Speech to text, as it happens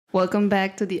Welcome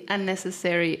back to the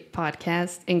Unnecessary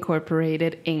Podcast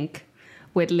Incorporated Inc.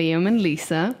 with Liam and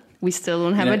Lisa. We still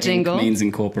don't have a jingle. Inc means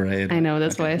incorporated. I know,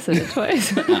 that's why I said it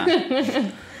twice.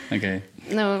 Okay.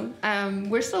 No,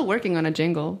 we're still working on a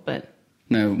jingle, but...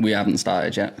 No, we haven't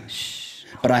started yet. Shh.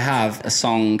 But I have a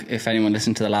song, if anyone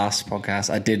listened to the last podcast,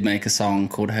 I did make a song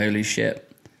called Holy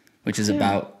Shit, which is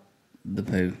about the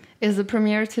poo. Is the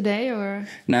premiere today, or...?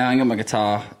 No, I got my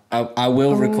guitar. I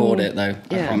will record it, though,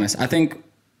 I promise. I think...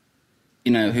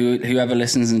 You know, whoever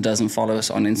listens and doesn't follow us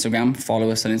on Instagram,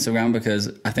 follow us on Instagram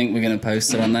because I think we're going to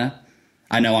post it on there.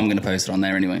 I know I'm going to post it on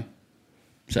there anyway.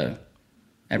 So,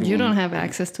 everyone... You don't have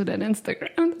access to that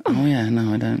Instagram. Oh, yeah,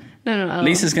 no, I don't. No.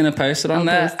 Lisa's going to post it on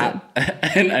there,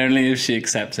 and only if she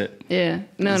accepts it. Yeah,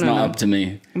 it's not up to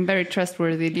me. I'm very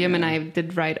trustworthy. Liam and I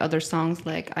did write other songs,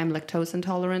 like I'm lactose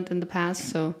intolerant in the past,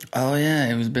 so... Oh, yeah,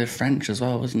 it was a bit French as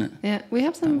well, wasn't it? Yeah, we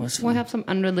have some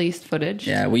unreleased footage.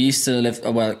 Yeah, we used to live...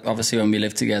 Well, obviously, when we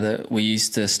lived together, we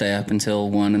used to stay up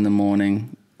until 1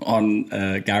 a.m. on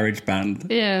GarageBand.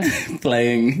 Yeah.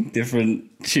 Playing different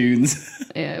tunes.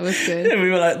 Yeah, it was good. And we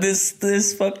were like,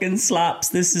 this fucking slaps.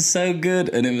 This is so good.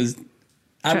 And it was...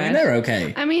 I mean, they're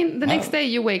okay. I mean, the next day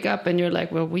you wake up and you're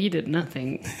like, well, we did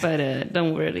nothing. But it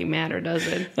don't really matter, does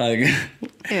it? Like...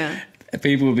 Yeah.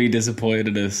 People would be disappointed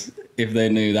in us if they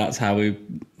knew that's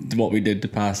what we did to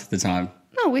pass the time.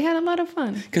 No, we had a lot of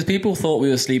fun. Because people thought we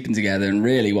were sleeping together, and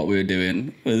really what we were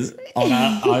doing was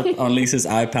on Lisa's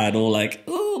iPad, all like,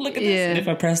 oh, look at this. And if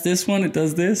I press this one, it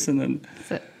does this. And then...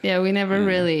 So, yeah, we never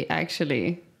really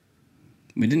actually...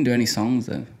 We didn't do any songs,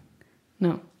 though.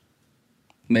 No.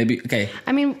 Maybe, okay.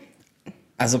 I mean...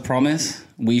 As a promise,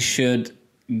 we should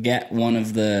get one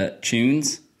of the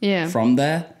tunes from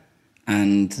there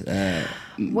and...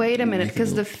 Wait a minute,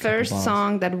 because the first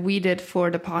song that we did for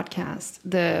the podcast,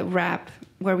 the rap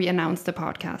where we announced the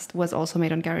podcast, was also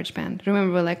made on GarageBand.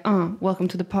 Remember, we're like, welcome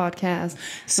to the podcast.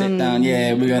 Sit down,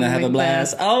 we're going to have a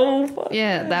blast. Oh, fuck.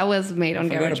 Yeah, that was made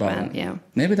on GarageBand, yeah.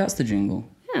 Maybe that's the jingle.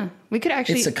 Yeah, we could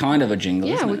actually... It's a kind of a jingle,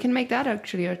 yeah, isn't it? We can make that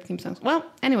actually our theme songs. Well,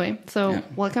 anyway, so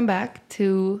welcome back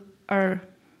to our...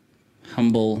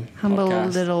 Humble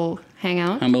podcast. Little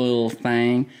hangout. Humble little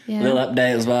thing. Yeah. Little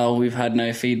update as well. We've had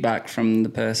no feedback from the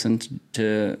person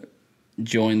to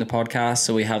join the podcast,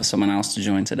 so we have someone else to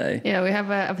join today. Yeah, we have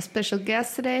a special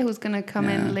guest today who's going to come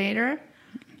in later.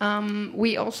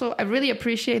 I really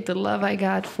appreciate the love I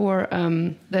got for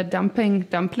the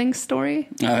dumpling story.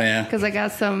 Oh, yeah. Because I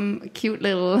got some cute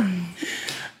little...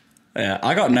 Yeah,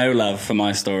 I got no love for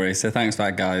my story, so thanks for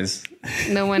that, guys.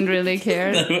 No one really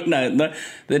cared? No.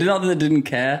 They didn't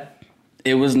care.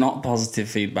 It was not positive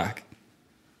feedback,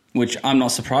 which I'm not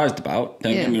surprised about,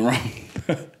 don't get me wrong.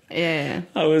 Yeah.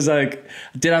 I was like,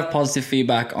 I did have positive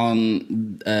feedback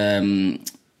on,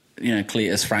 Cletus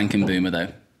Frankenboomer,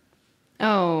 though.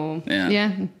 Oh,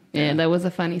 yeah. Yeah, that was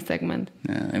a funny segment.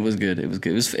 Yeah, it was good. It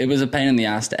was a pain in the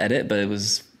ass to edit, but it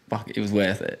was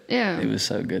worth it. Yeah. It was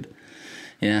so good.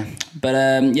 Yeah.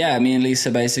 But, me and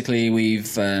Lisa, basically,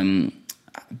 we've been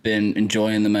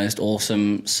enjoying the most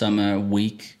awesome summer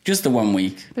week. Just the 1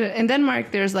 week. In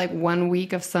Denmark, there's like 1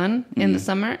 week of sun in the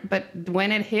summer. But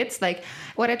when it hits, like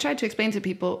what I tried to explain to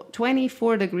people,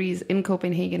 24 degrees in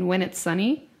Copenhagen when it's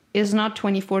sunny is not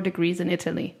 24 degrees in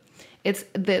Italy. It's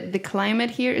the climate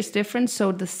here is different.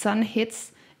 So the sun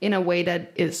hits in a way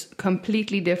that is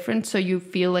completely different. So you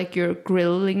feel like you're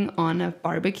grilling on a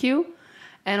barbecue.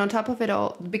 And on top of it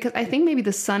all, because I think maybe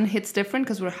the sun hits different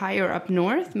because we're higher up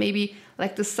north. Maybe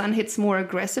like the sun hits more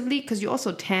aggressively because you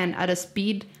also tan at a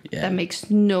speed that makes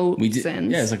no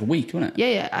sense. Yeah, it's like a week, wasn't it?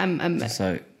 Yeah. And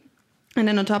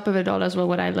then on top of it all as well,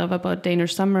 what I love about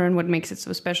Danish summer and what makes it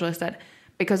so special is that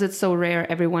because it's so rare,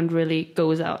 everyone really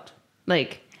goes out.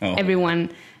 Like everyone,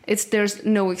 there's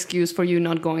no excuse for you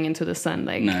not going into the sun.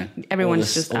 Like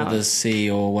everyone's just out. Or the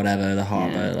sea or whatever, the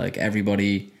harbor, like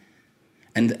everybody...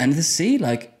 And the sea,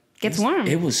 like... Gets warm.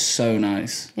 It was so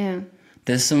nice. Yeah.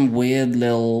 There's some weird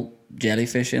little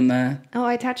jellyfish in there. Oh,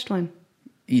 I touched one.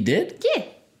 You did? Yeah.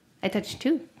 I touched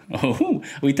two. Oh,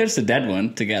 we touched a dead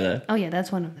one together. Oh, yeah, that's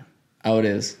one of them. Oh, it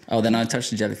is? Oh, then I touched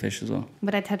the jellyfish as well.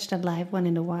 But I touched a live one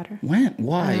in the water.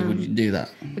 Why would you do that?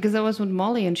 Because I was with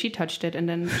Molly and she touched it and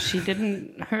then she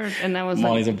didn't hurt and I was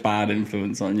Molly's a bad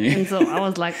influence on you. And so I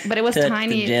was like, but it was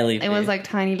tiny. It was like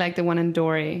tiny like the one in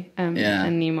Dory and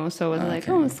Nemo. So it was like,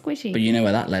 oh, squishy. But you know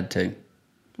where that led to?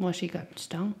 Well, she got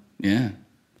stung. Yeah.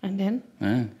 And then?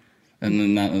 Yeah. And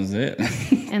then that was it.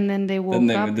 And then they woke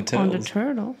up on the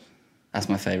turtles. That's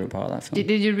my favorite part of that film.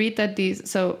 Did you read that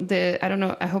I don't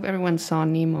know, I hope everyone saw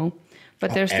Nemo,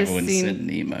 but there's this scene. Said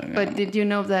Nemo. But did you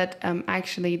know that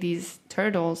actually these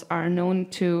turtles are known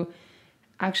to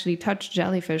actually touch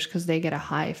jellyfish because they get a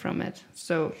high from it.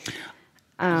 So,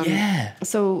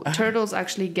 turtles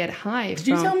actually get high. Did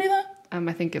you tell me that?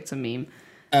 I think it's a meme.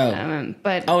 Oh,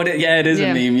 but it is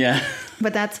a meme. Yeah,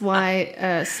 but that's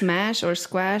why smash or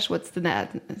squash. What's that?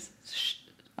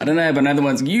 I don't know, but another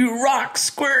one's you rock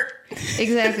squirt.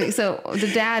 Exactly. So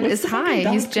the dad is high.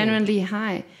 He's genuinely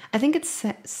high. I think it's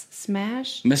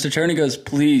Smash. Mr. Turney goes,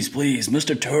 please,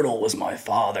 Mr. Turtle was my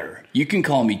father. You can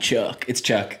call me Chuck. It's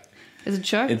Chuck. Is it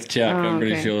Chuck? It's Chuck, I'm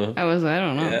pretty sure. I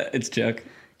don't know. Yeah, it's Chuck.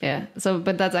 Yeah. So,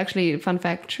 but that's actually, fun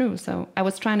fact, true. So I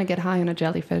was trying to get high on a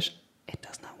jellyfish. It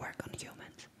does not work on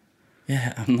humans.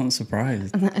 Yeah, I'm not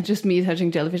surprised. Just me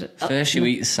touching jellyfish. First you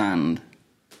eat sand,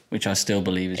 which I still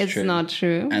believe is true. It's not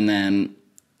true. And then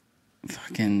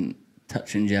fucking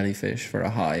touching jellyfish for a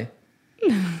high.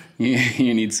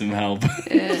 You need some help.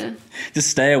 Yeah. Just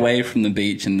stay away from the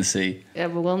beach and the sea. Yeah,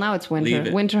 but well, now it's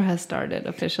winter. Winter has started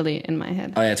officially in my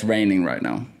head. Oh yeah, it's raining right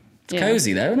now. It's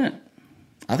cozy though, isn't it?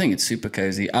 I think it's super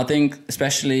cozy. I think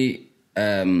especially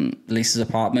Lisa's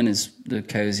apartment is the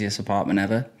coziest apartment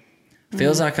ever.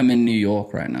 Feels like I'm in New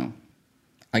York right now.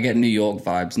 I get New York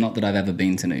vibes. Not that I've ever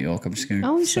been to New York. I'm just going to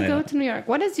you should go to New York.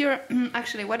 What is your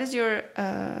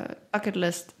bucket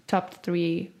list top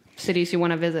 3 cities you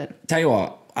want to visit? Tell you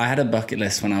what, I had a bucket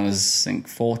list when I was, I think,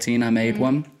 14. I made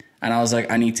one. And I was like,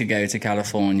 I need to go to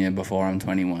California before I'm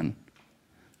 21.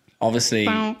 Obviously.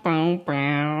 Yeah.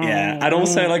 And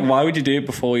also, like, why would you do it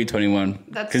before you're 21?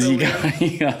 Because you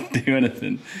can't do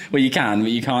anything. Well, you can,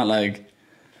 but you can't, like...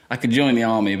 I could join the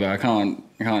army, but I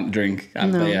can't drink.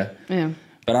 Yeah.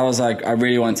 But I was like, I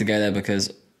really wanted to go there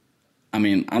because, I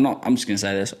mean, I'm just going to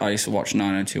say this. I used to watch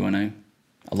 90210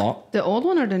 a lot. The old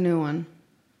one or the new one?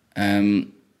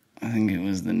 I think it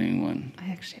was the new one.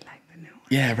 I actually like the new one.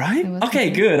 Yeah, right?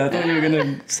 Okay, good. I thought you were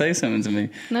going to say something to me.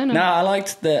 No. No, I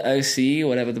liked the OC or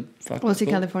whatever the fuck. OC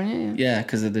California, yeah. Yeah,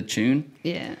 because of the tune.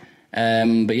 Yeah.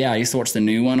 But yeah, I used to watch the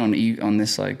new one on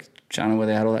this like channel where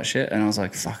they had all that shit, and I was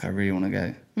like, fuck, I really want to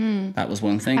go. That was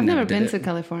one thing. I've never been to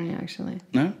California, actually.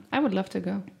 No? I would love to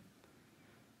go.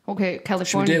 Okay, California.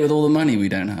 Should we do it with all the money we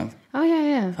don't have? Oh,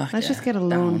 yeah. Let's just get a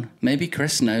loan. Down. Maybe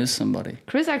Chris knows somebody.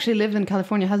 Chris actually lived in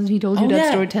California. Hasn't he told you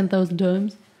that story 10,000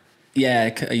 times?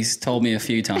 Yeah, he's told me a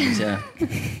few times, yeah.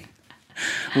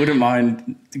 Wouldn't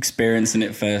mind experiencing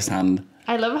it firsthand.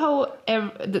 I love how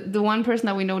the one person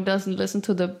that we know doesn't listen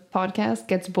to the podcast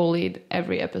gets bullied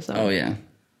every episode. Oh, yeah.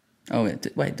 Oh,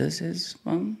 wait, does his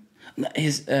mum?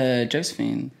 His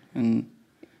Josephine and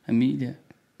Amelia.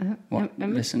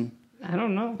 Listen. I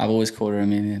don't know. I've always called her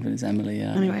Amelia, but it's Emily,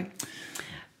 yeah. Anyway.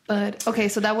 But, okay,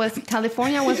 so that was...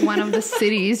 California was one of the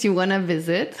cities you want to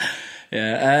visit.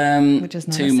 Yeah. Which is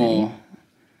not 2 more.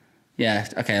 Yeah,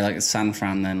 okay, like San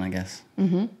Fran then, I guess.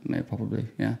 Mm-hmm. Maybe, probably,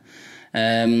 yeah.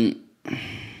 I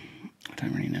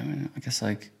don't really know. I guess,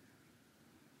 like...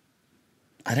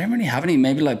 I don't really have any.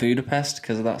 Maybe like Budapest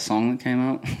because of that song that came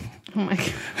out. Oh my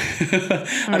God.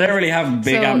 I don't really have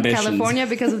big ambitions. California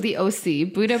because of the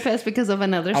OC. Budapest because of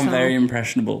another song. I'm very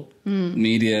impressionable.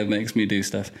 Media makes me do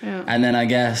stuff. Yeah. And then I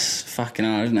guess, fucking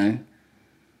I don't know.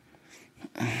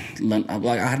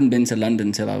 Like I hadn't been to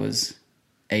London till I was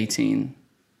 18.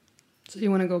 So you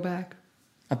want to go back?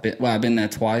 I've been there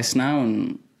twice now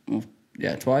and...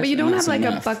 Yeah, twice. But you don't have like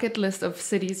a bucket list of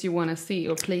cities you want to see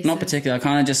or places? Not particularly. I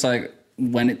kind of just like...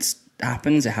 When it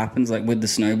happens, like with the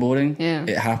snowboarding. Yeah.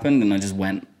 It happened and I just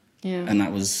went. Yeah. And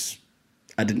that was...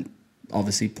 I didn't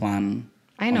obviously plan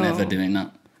on ever doing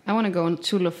that. I want to go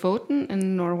to Lofoten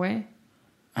in Norway.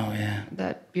 Oh, yeah.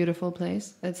 That beautiful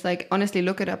place. It's like, honestly,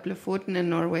 look it up. Lofoten in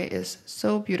Norway is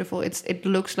so beautiful. It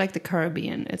looks like the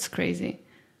Caribbean. It's crazy.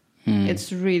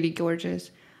 It's really gorgeous.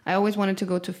 I always wanted to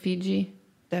go to Fiji.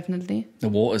 Definitely. The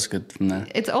water's good from there.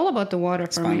 It's all about the water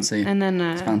for me. Fancy. And then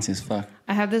it's fancy as fuck.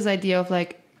 I have this idea of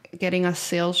like getting a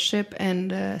sail ship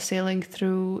and sailing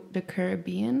through the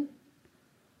Caribbean.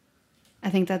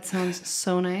 I think that sounds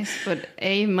so nice. But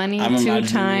money, I'm 2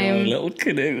 time. A little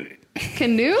canoe.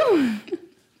 Canoe?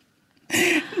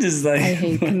 Just like I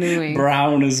hate canoeing.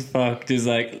 Brown as fuck. Just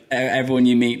like everyone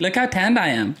you meet. Look how tanned I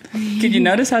am. Could you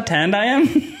notice how tanned I am?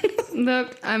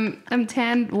 Look, I'm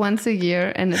tanned once a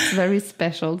year, and it's very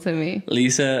special to me.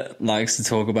 Lisa likes to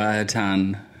talk about her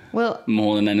tan. Well,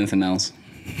 more than anything else.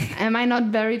 Am I not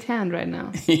very tanned right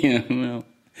now? Yeah, well,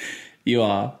 you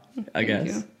are, I guess.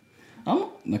 You.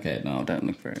 Oh, okay. No, don't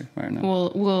look very nice.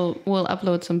 We'll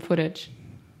upload some footage.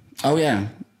 Oh yeah,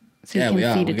 so yeah, we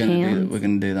are. We're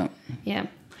gonna do that. Yeah,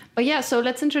 but yeah. So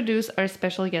let's introduce our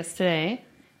special guest today.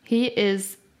 He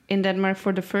is in Denmark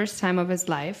for the first time of his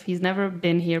life. He's never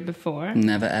been here before.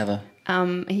 Never ever.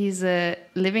 He's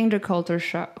living the culture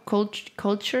shock.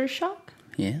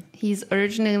 Yeah. He's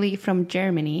originally from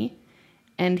Germany,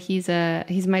 and he's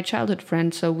my childhood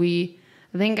friend. So I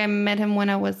think I met him when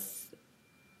I was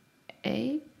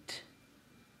 8,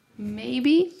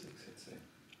 maybe.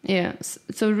 Yeah,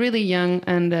 so really young,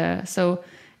 and so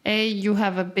you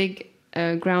have a big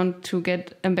ground to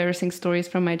get embarrassing stories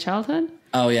from my childhood.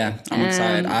 Oh yeah, I'm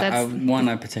excited. One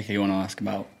I particularly want to ask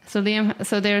about. So Liam,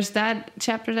 so there's that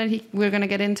chapter that we're gonna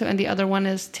get into, and the other one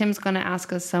is Tim's gonna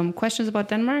ask us some questions about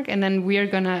Denmark, and then we're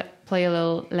gonna play a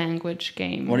little language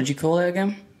game. What did you call it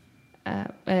again?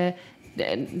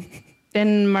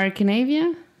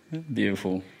 Denmarkinavia.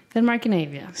 Beautiful.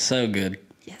 Denmarkinavia. So good.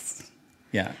 Yes.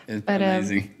 Yeah, it's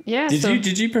amazing. Yeah.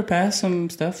 Did you prepare some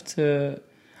stuff to?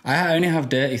 I only have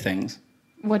dirty things.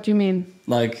 What do you mean?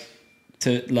 Like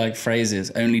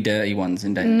phrases, only dirty ones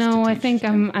in Danish. No, I think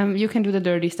you can do the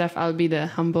dirty stuff. I'll be the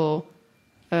humble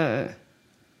travel.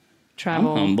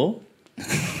 I'm humble.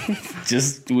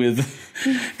 Just with,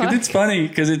 because it's funny.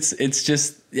 Because it's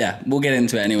just we'll get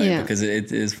into it anyway because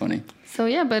it is funny. So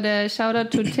yeah, but shout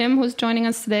out to Tim who's joining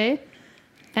us today.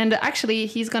 And actually,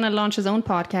 he's going to launch his own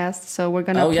podcast, so we're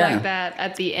going to plug that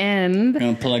at the end.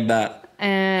 Going to plug that.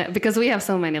 Because we have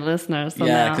so many listeners. So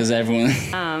because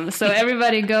everyone... so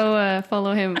everybody go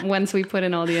follow him once we put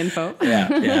in all the info.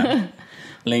 Yeah.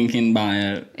 Link in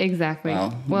bio. Exactly.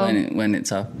 Well, when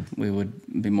it's up, we would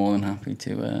be more than happy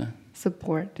to...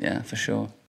 support. Yeah, for sure.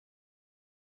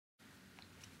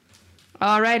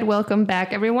 All right, welcome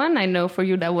back, everyone. I know for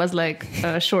you that was like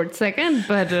a short second,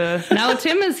 but now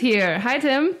Tim is here. Hi,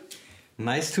 Tim.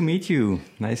 Nice to meet you.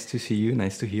 Nice to see you.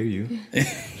 Nice to hear you.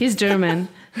 He's German.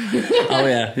 Oh,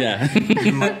 yeah.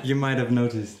 You might have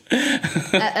noticed.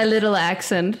 A little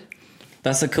accent.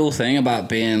 That's the cool thing about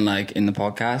being like in the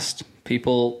podcast.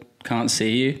 People can't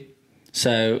see you.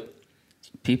 So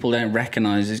people don't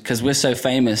recognize it because we're so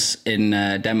famous in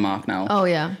Denmark now. Oh,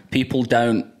 yeah. People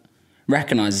don't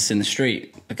recognize us in the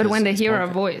street. But when they hear our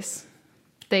voice,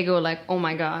 they go like, oh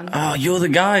my God. Oh, you're the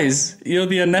guys. You're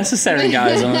the unnecessary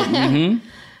guys. I'm like,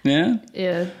 Yeah?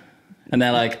 Yeah. And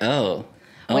they're like, oh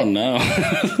no.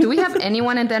 Do we have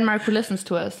anyone in Denmark who listens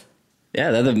to us?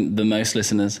 Yeah, they're the most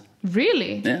listeners.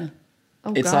 Really? Yeah.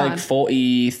 Oh, it's God. like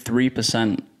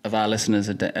 43% of our listeners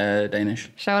are Danish.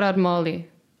 Shout out Molly.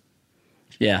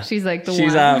 Yeah. She's like the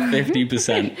She's one. our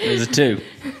 50%. There's a 2.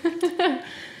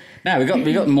 Now we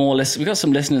got more we got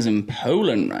some listeners in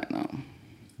Poland right now.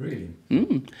 Really?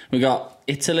 We got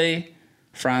Italy,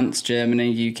 France,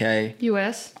 Germany, UK,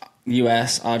 US,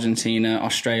 Argentina,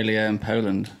 Australia, and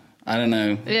Poland. I don't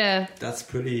know. Yeah. That's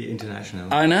pretty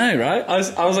international. I know, right? I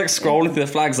was like scrolling through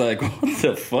the flags like, what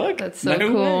the fuck? That's so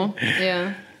cool.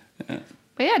 Yeah. But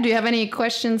yeah, do you have any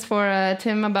questions for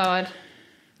Tim about...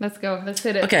 Let's go. Let's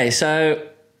hit it. Okay, so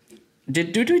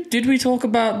did we talk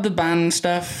about the band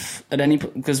stuff at any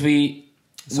point? Because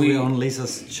we're on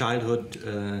Lisa's childhood.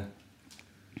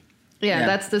 Yeah,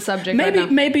 that's the subject.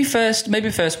 Maybe first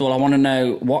of all, I want to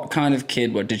know what kind of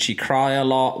kid. What did she cry a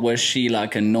lot? Was she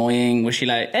like annoying? Was she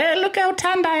like, "Hey, look how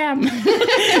tanned I am"?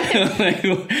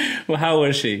 Well, how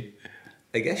was she?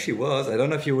 I guess she was. I don't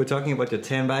know if you were talking about your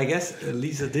tan, but I guess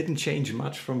Lisa didn't change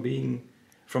much from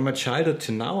a childhood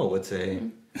to now, I would say.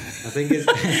 I think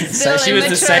it's... So she was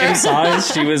the same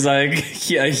size. She was like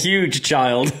a huge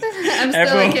child. I'm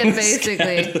still a kid,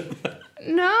 basically.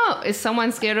 No. Is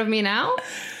someone scared of me now?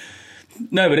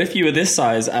 No, but if you were this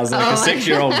size as like a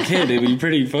 6-year-old kid, it'd be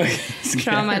pretty fucking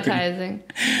scary. Traumatizing.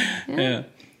 Yeah.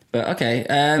 But okay.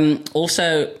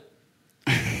 Also,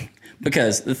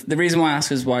 because the reason why I ask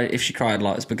is why if she cried a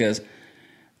lot is because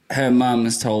her mum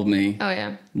has told me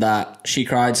that she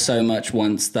cried so much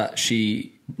once that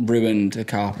she ruined a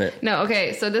carpet. No,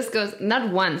 okay, so this goes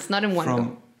not once, not in one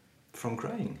go. From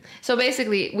crying. So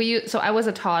basically, I was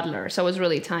a toddler, so I was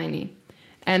really tiny,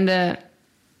 and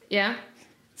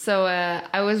so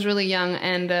I was really young,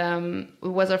 and it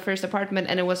was our first apartment,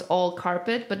 and it was all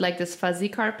carpet, but like this fuzzy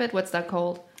carpet. What's that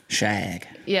called? Shag.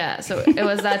 Yeah, so it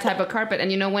was that type of carpet,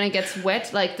 and when it gets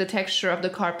wet, like the texture of the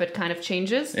carpet kind of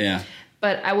changes. Yeah.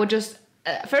 But I would just.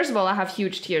 First of all, I have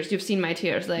huge tears. You've seen my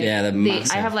tears. Like, yeah, they're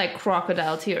massive. I have like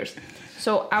crocodile tears.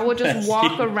 So I would just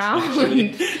walk around.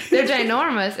 They're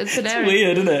ginormous. It's hilarious. It's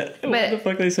weird, isn't it? But why the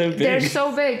fuck are they so big? They're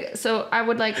so big. So I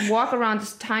would like walk around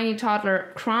this tiny toddler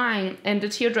crying, and the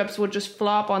teardrops would just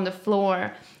flop on the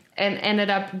floor and ended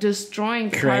up destroying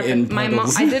the carpet. My mom.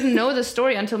 I didn't know the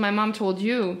story until my mom told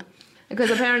you.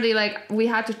 Because apparently, like, we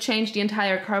had to change the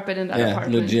entire carpet in that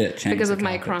apartment. Legit because of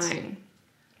my crying.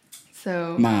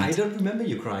 So I don't remember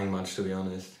you crying much, to be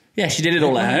honest. Yeah, she did it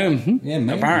all at home. Yeah,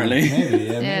 maybe. Apparently.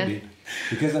 Maybe.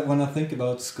 Because when I think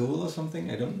about school or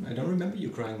something, I don't remember you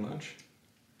crying much.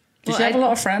 Did you have a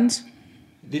lot of friends?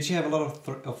 Did she have a lot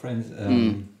of friends?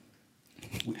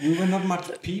 We were not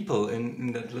much people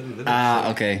in that little village.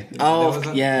 Ah, okay.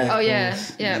 Yeah. Oh,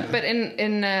 yeah. But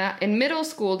in middle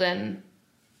school then.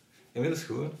 In middle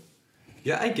school?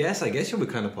 Yeah, I guess you were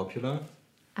kind of popular.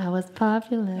 I was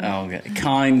popular. Oh, okay.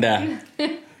 Kinda.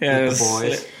 Yeah, with the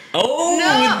boys. Oh,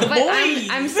 no, with the but boys.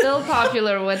 I'm still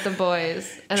popular with the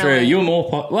boys. True, you're more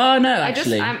popular. Well, no,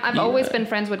 actually. I've always been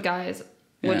friends with guys,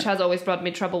 which has always brought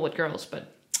me trouble with girls,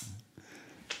 but...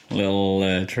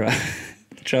 Little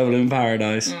trouble in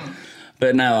paradise.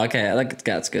 But no, okay,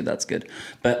 that's good.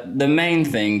 But the main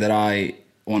thing that I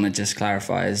want to just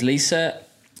clarify is Lisa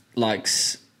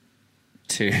likes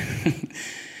to...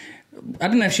 I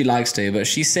don't know if she likes to, but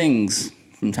she sings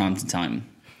from time to time.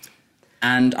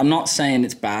 And I'm not saying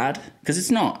it's bad, because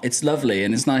it's not. It's lovely,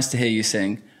 and it's nice to hear you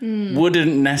sing.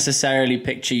 Wouldn't necessarily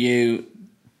picture you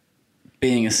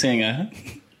being a singer.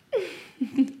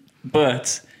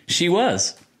 But she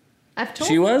was.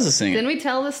 She was a singer. Didn't we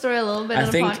tell the story a little bit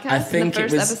on the podcast? I think in the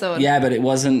first episode. Yeah, but it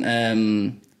wasn't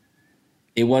that.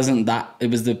 It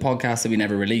was the podcast that we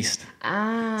never released.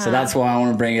 So that's why I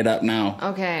want to bring it up now.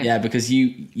 Okay. Yeah, because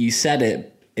you said it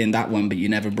in that one, but you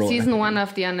never brought Season 1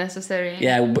 of the unnecessary.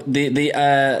 Yeah,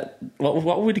 the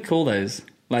what would you call those?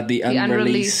 Like the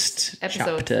unreleased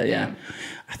episode. Chapter. Yeah.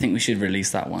 I think we should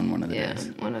release that one of the days.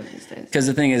 Yeah, one of these days. Because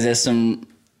the thing is, there's some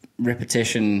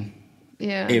repetition.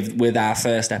 Yeah. With our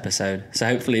first episode, so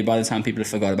hopefully by the time people have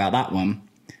forgot about that one,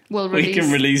 we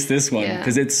can release this one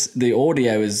because the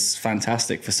audio is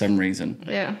fantastic for some reason.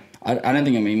 Yeah. I don't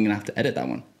think I'm even gonna have to edit that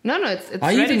one. No, it's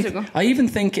ready to go. I even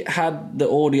think it had the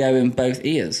audio in both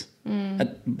ears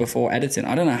before editing.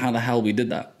 I don't know how the hell we did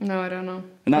that. No, I don't know.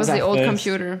 And it was the old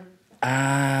computer.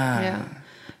 Ah. Yeah.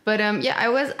 But I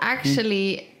was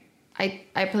actually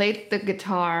I played the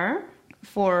guitar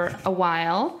for a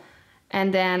while.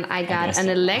 And then I got an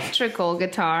electrical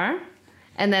guitar.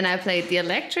 And then I played the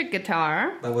electric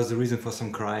guitar. That was the reason for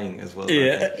some crying as well.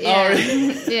 Yeah.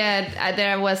 Yeah,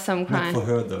 there was some crying. Not for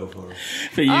her, though.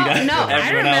 For you guys. No,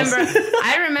 everyone else.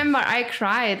 I remember I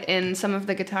cried in some of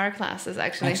the guitar classes,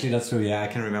 actually. Actually, that's true. Yeah, I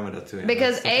can remember that too. Yeah.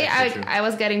 Because I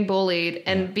was getting bullied.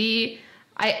 And B,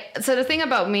 so the thing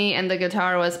about me and the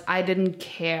guitar was I didn't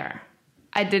care.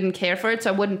 I didn't care for it,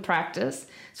 so I wouldn't practice.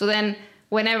 So then...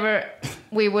 whenever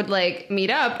we would meet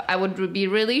up, I would be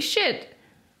really shit.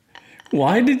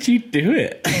 Why did you do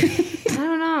it? I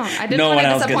don't know. I didn't want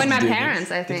to disappoint my parents,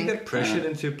 I think. Did you get pressured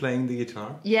into playing the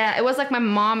guitar? Yeah, it was like my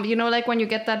mom, when you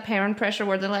get that parent pressure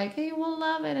where they're like, hey, we'll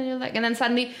love it. And you're like, and then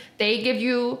suddenly they give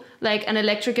you an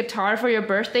electric guitar for your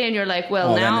birthday. And you're like,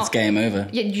 well, now. Then it's game over.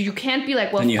 Yeah, you can't be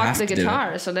like, well, fuck the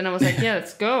guitar. So then I was like, yeah,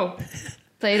 let's go.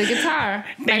 Play the guitar.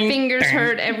 My fingers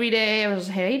hurt every day. I was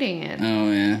hating it.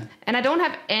 Oh, yeah. And I don't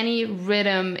have any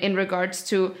rhythm in regards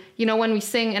to, when we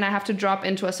sing and I have to drop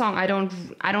into a song. I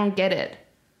don't get it.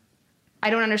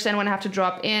 I don't understand when I have to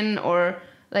drop in or,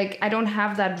 I don't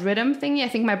have that rhythm thingy. I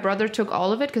think my brother took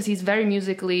all of it because he's very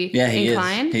musically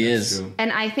inclined. He is.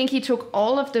 And I think he took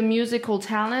all of the musical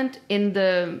talent in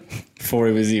the... Before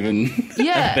it was even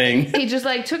a thing. He just,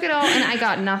 took it all and I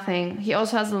got nothing. He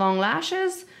also has long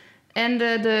lashes. And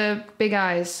the big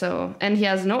eyes, and he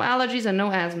has no allergies and no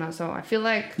asthma, so I feel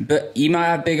like... But you might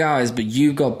have big eyes, but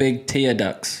you've got big tear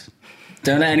ducts.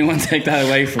 Don't let anyone take that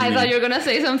away from you. I thought you were going to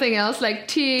say something else, like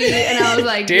tea, and I was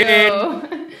like, yo.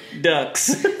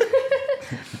 Ducks.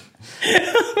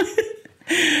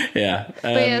 Yeah.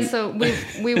 But so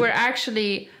we were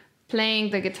actually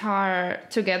playing the guitar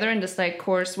together in this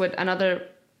course with another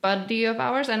buddy of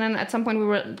ours, and then at some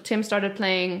point Tim started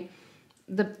playing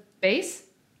the bass.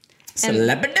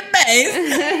 Celebrity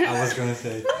bass. I was gonna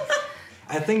say.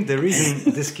 I think the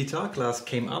reason this guitar class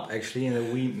came up actually, and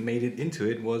that we made it into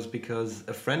it, was because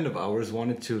a friend of ours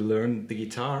wanted to learn the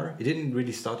guitar. It didn't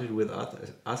really start with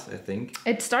us, I think.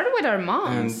 It started with our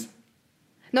moms.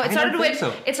 No, it started with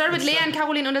Lea and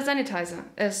Caroline on the sanitizer.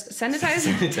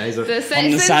 Sanitizer? Sanitizer. The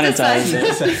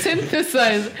synthesizer. The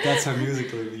synthesizer. That's how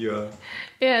musical you are.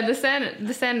 Yeah, the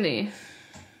Sandy.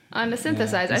 On the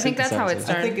synthesizer. Yeah, I think that's how it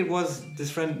started. I think it was this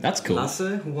friend Lasse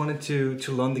who wanted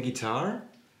to learn the guitar.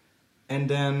 And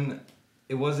then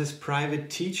it was this private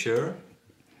teacher.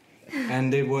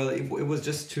 And it was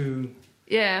just to...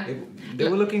 Yeah. They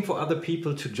were looking for other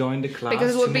people to join the class.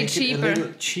 Because it would be cheaper. It a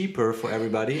little cheaper for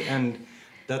everybody. And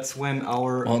that's when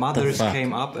our mothers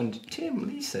came up and... Tim,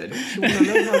 Lisa, don't you want to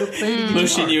learn how to play the guitar?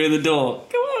 Pushing you in the door.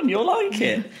 Come on, you'll like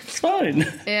it. It's fine.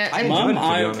 Yeah, I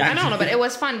don't know, but it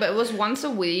was fun. But it was once a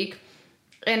week,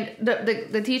 and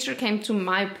the teacher came to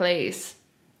my place,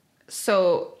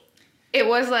 so it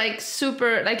was like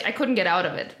super, like I couldn't get out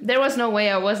of it. There was no way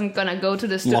I wasn't gonna go to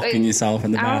the studio. Locking yourself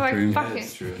in the bathroom. I was like, fuck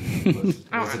That's it. true.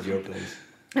 Was it your place?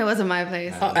 It wasn't my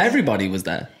place. Oh, everybody was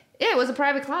there Yeah, it was a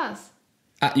private class.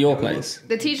 at your place.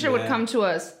 The teacher would come to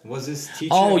us. Was this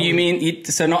teacher? Oh, you mean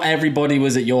so? Not everybody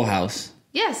was at your house.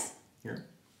 Yes. Yeah.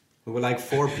 We were like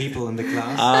 4 people in the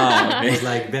class. Oh, It was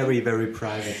like very, very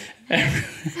private.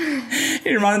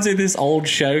 it reminds me of this old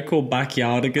show called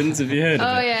Backyardigans. Have you heard of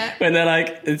it? Oh, yeah. When they're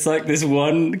like, it's like this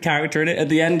one character in it. At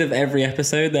the end of every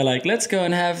episode, they're like, "Let's go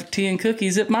and have tea and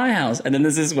cookies at my house." And then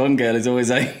there's this one girl who's always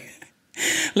like,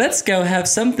 "Let's go have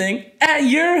something at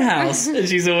your house." And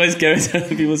she's always going to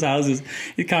other people's houses.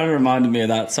 It kind of reminded me of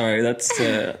that. Sorry, that's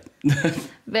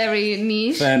Very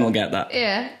niche. Fern will get that.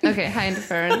 Yeah. Okay. Hi, to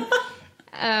Fern.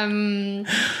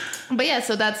 But yeah,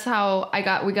 so that's how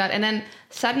we got, and then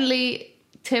suddenly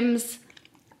Tim's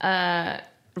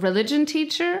religion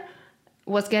teacher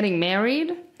was getting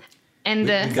married, and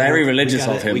Very religious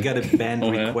of him. We got a band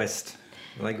Oh, yeah. request.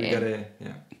 Like we got a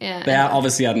yeah. They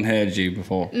obviously hadn't heard you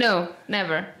before. No,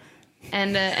 never.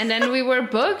 And then we were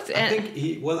booked. I And think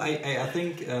he. Well, I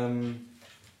think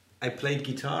I played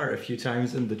guitar a few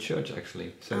times in the church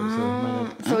actually. so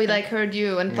we like heard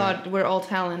you and thought we're all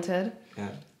talented. Yeah.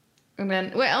 And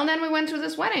then we went to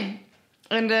this wedding,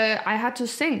 and I had to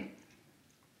sing.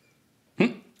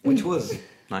 Which was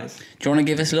nice. Do you want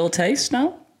to give us a little taste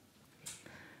now?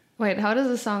 Wait, how does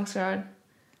the song start?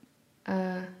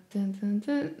 Dun, dun,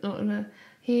 dun. Oh, no.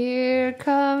 Here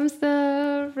comes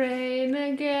the rain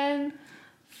again,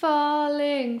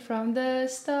 falling from the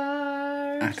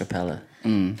stars. A cappella.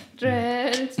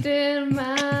 Drenched in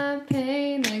my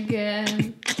pain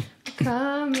again,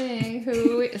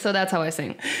 coming. So that's how I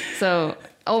sing. So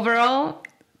overall,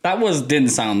 That didn't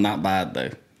sound that bad though.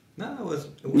 No, it was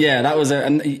Yeah, that was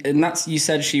and that's, you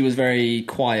said she was very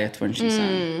quiet when she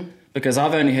sang. Because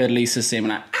I've only heard Lisa sing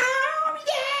like,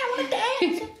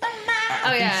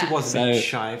 oh yeah. She was a bit So-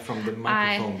 shy from the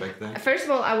microphone back then. First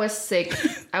of all, I was sick.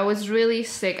 I was really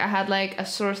sick. I had like a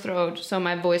sore throat, so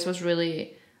my voice was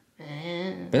really.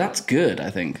 but that's good, I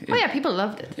think. Oh yeah, people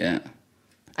loved it. Yeah.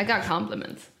 I got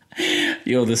compliments.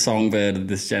 You're the songbird of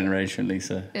this generation,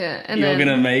 Lisa. Yeah, and You're then,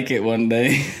 gonna make it one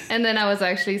day. And then I was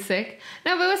actually sick.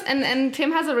 No, but it was, and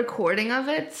Tim has a recording of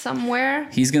it somewhere.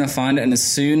 He's gonna find it, and as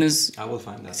soon as I will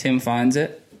find that. Tim finds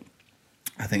it,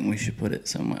 I think we should put it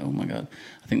somewhere. Oh my god.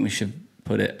 I think we should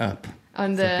put it up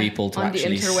On for the people to on the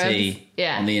actually interwebs. see.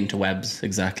 Yeah. On the interwebs,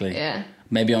 exactly. Yeah.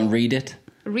 Maybe on Read It.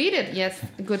 Read it, yes,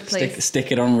 a good place.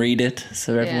 Stick it on Read It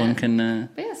so everyone Yeah. can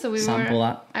But yeah, so we sample were.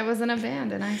 that. I was in a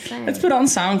band and I sang. Let's put it on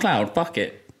SoundCloud. Fuck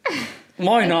it.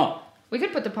 Why not? We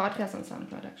could put the podcast on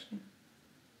SoundCloud actually.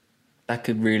 That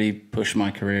could really push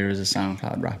my career as a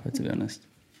SoundCloud rapper, to be honest.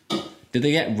 Did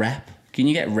they get rep? Can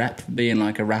you get rep for being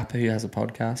like a rapper who has a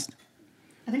podcast?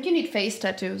 I think you need face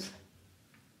tattoos.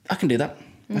 I can do that.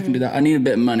 I can do that. I need a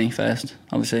bit of money first,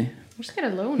 obviously. Just get a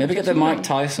loan. Maybe get the Mike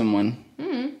Tyson one.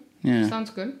 Yeah. Sounds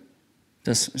good.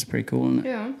 It's pretty cool, isn't it?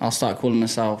 Yeah. I'll start calling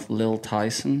myself Lil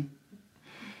Tyson.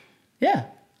 Yeah.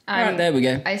 All right, there we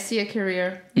go. I see a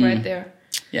career right there.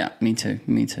 Yeah, me too.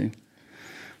 Me too.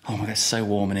 Oh my god, it's so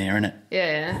warm in here, isn't it?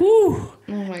 Yeah. Whew.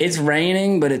 Oh my It's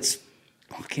raining, but it's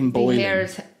fucking boiling. The hair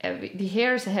is heavy. The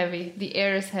hair is heavy. The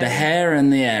air is heavy. The hair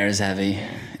and the air is heavy.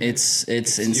 It's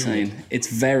insane. humid. It's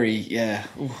very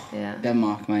Ooh. Yeah.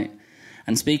 Denmark, mate.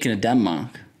 And speaking of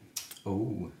Denmark,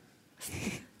 Oh.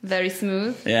 Very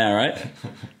smooth. yeah, right.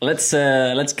 Let's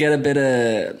get a bit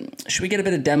of. Should we get a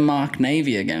bit of Denmark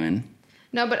Navy going?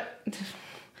 No, but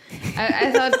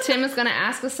I thought Tim is gonna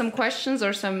ask us some questions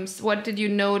or some. What did you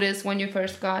notice when you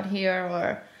first got here,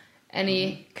 or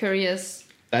any curious?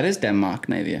 That is Denmark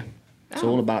Navy. It's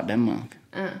all about Denmark.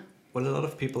 Well, a lot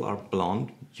of people are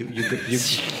blonde.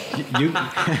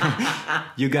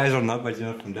 You guys are not, but you're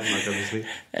not from Denmark, obviously.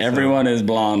 Everyone is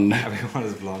blonde. Everyone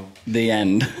is blonde. The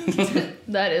end.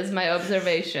 That is my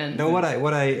observation. No, what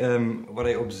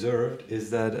I observed is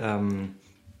that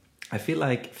I feel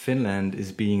like Finland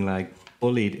is being like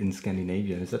bullied in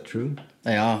Scandinavia. Is that true?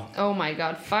 They are. Oh my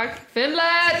god! Fuck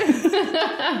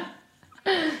Finland!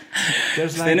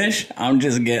 There's like, Finish? I'm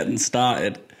just getting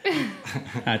started.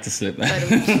 I had to slip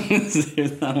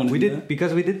that.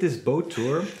 we did this boat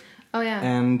tour, Oh yeah.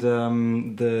 and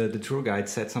the tour guide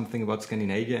said something about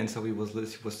Scandinavia, and so he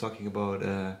was talking about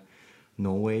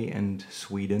Norway and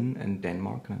Sweden and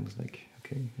Denmark, and I was like,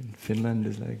 okay, and Finland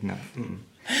is like no.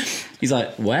 He's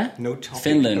like, where? No topic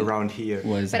Finland around here.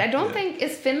 Was But I don't think,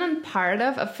 is Finland part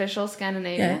of official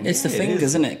Scandinavia? yeah, it's the Yeah, it fingers, is.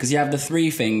 isn't it? Because you have the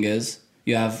 3 fingers.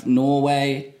 You have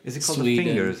Norway, Is it called the Sweden.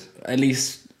 fingers? At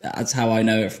least that's how I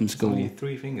know it from It's school. only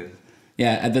 3 fingers.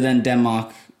 Yeah, but then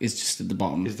Denmark is just at the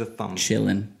bottom. Is the thumb.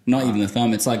 Chilling. Not even the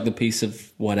thumb. It's like the piece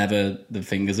of whatever the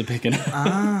fingers are picking up.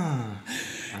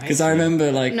 Because I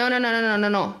remember like...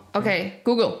 No. Okay,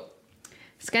 Google.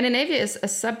 Scandinavia is a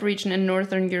sub-region in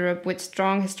Northern Europe with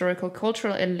strong historical,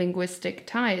 cultural, and linguistic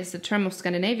ties. The term of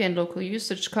Scandinavia in local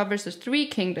usage covers the 3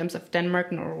 kingdoms of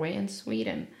Denmark, Norway, and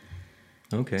Sweden.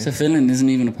 Okay. So Finland isn't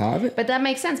even a part of it? But that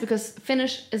makes sense because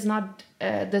Finnish is not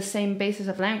the same basis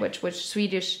of language, which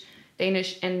Swedish,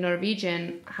 Danish, and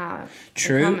Norwegian have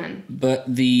in common. But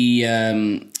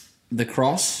the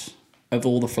cross of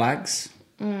all the flags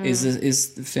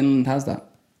is Finland has that.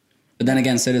 But then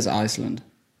again, so does Iceland.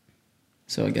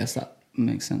 So I guess that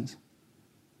makes sense.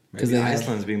 Maybe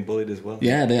Iceland's being bullied as well.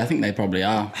 Yeah, I think they probably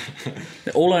are.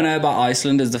 All I know about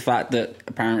Iceland is the fact that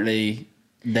apparently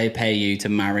they pay you to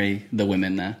marry the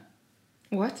women there.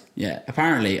 What? Yeah,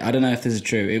 apparently. I don't know if this is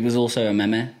true. It was also a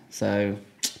meme, so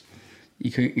you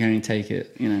can only take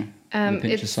it, with a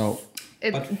pinch of salt.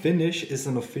 But Finnish is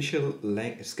an official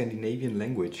Scandinavian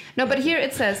language. No, but here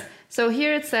it says... So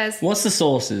here it says... What's the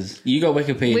sources? You got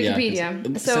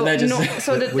Wikipedia. So they're just...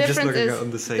 the difference is... On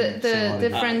the same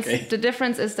the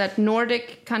difference is that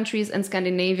Nordic countries and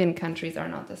Scandinavian countries are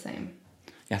not the same.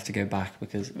 You have to go back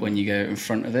because when you go in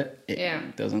front of it,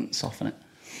 it doesn't soften it.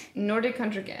 Nordic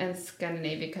country and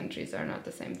Scandinavian countries are not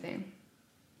the same thing.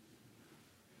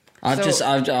 I don't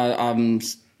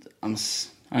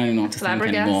know what to think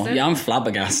anymore. Yeah, I'm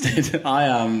flabbergasted. I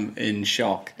am in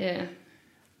shock. Yeah.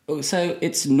 So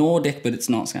it's Nordic, but it's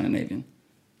not Scandinavian.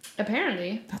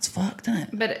 Apparently. That's fucked, isn't it?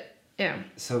 But, yeah.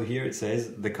 So here it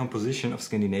says, the composition of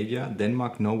Scandinavia,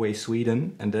 Denmark, Norway,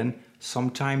 Sweden, and then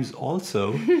sometimes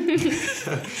also...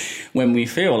 when we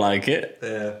feel like it.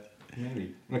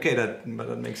 Maybe. Okay, that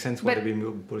makes sense why they're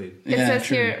being bullied. It says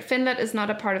here, Finland is not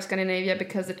a part of Scandinavia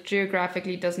because it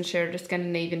geographically doesn't share the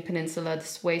Scandinavian peninsula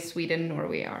the way Sweden and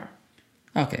Norway are.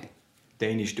 Okay.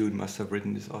 Danish dude must have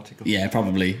written this article. Yeah,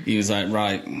 probably. He was like,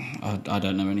 right, I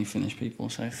don't know any Finnish people,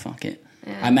 so fuck it.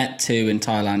 Yeah. I met 2 in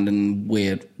Thailand and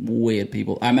weird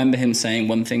people. I remember him saying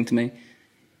one thing to me.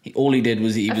 All he did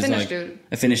was he was like...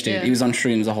 A Finnish dude. Yeah. He was on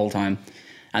shrooms the whole time.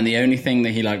 And the only thing that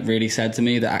he like really said to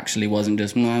me that actually wasn't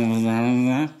just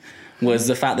was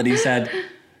the fact that he said,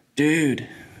 dude,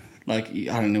 like,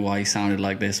 I don't know why he sounded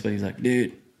like this, but he's like,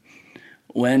 dude,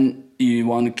 when you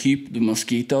want to keep the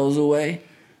mosquitoes away,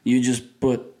 you just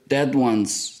put dead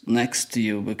ones next to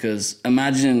you, because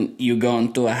imagine you go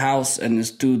into a house and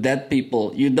there's 2 dead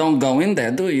people. You don't go in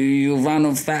there, do you? You run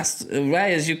as fast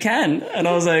away as you can. And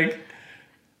I was like...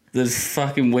 That's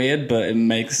fucking weird, but it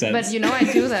makes sense. But I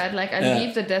do that. Like, I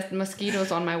leave the dead mosquitoes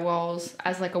on my walls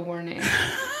as like a warning.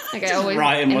 Like, I always...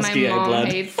 Right in and mosquito my mom blood.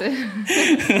 hates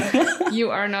it. You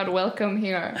are not welcome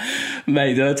here.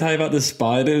 Mate, did I tell you about the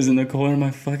spiders in the corner of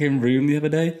my fucking room the other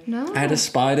day? No. I had a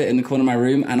spider in the corner of my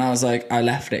room, and I was like, I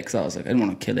left it because I was like, I didn't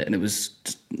want to kill it, and it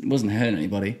wasn't hurting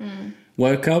anybody.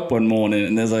 Woke up one morning,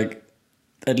 and there's like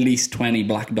at least 20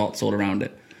 black dots all around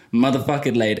it.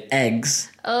 Motherfucker laid eggs.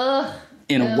 Ugh.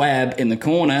 In a web in the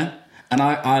corner, and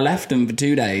I left them for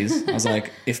 2 days. I was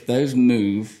like, if those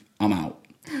move, I'm out.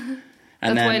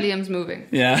 And That's why Liam's moving.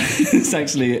 Yeah, it's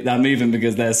actually, they're moving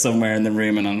because they're somewhere in the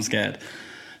room and I'm scared.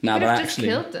 No, but actually,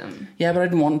 just killed them. Yeah, but I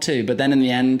didn't want to. But then in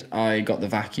the end, I got the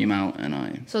vacuum out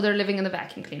and So they're living in the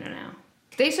vacuum cleaner now.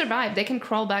 They survive. They can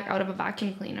crawl back out of a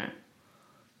vacuum cleaner.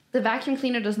 The vacuum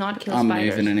cleaner does not kill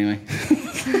spiders. I'm moving anyway.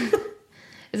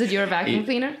 Is it your vacuum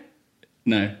cleaner?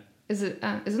 No. Is it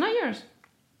not yours?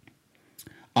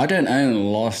 I don't own a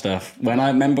lot of stuff. When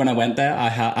I went there, I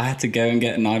had to go and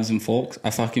get knives and forks. I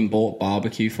fucking bought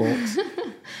barbecue forks.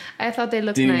 I thought they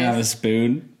looked Didn't nice. have a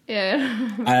spoon. Yeah.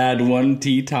 I had 1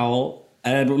 tea towel.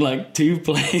 I had like 2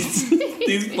 plates.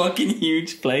 These fucking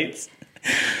huge plates.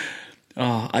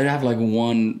 Oh, I'd have like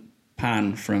 1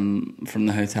 pan from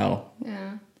the hotel.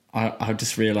 Yeah. I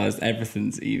just realised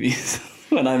everything's Evie's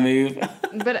when I move.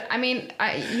 But I mean,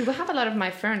 you have a lot of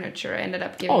my furniture. I ended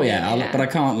up giving. Oh yeah, but I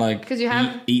can't like because you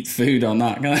have eat food on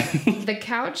that, can I? The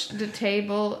couch, the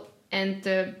table, and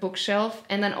the bookshelf,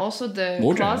 and then also the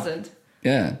wardrobe. closet.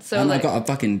 Yeah, so and like, I've got a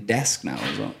fucking desk now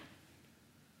as well.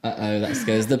 That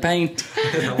scares the paint.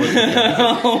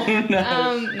 Oh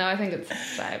no! No, I think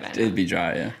it's dry by now. It'd be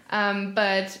dry, yeah.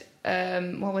 But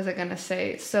what was I gonna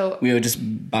say? So we were just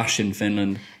bashing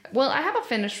Finland. Well, I have a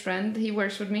Finnish friend. He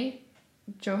works with me,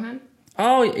 Johan.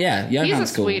 Oh yeah, Johan's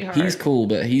he's a cool. Sweetheart. He's cool,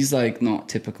 but he's like not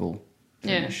typical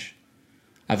Finnish.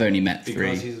 Yeah. I've only met 3.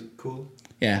 Because he's cool.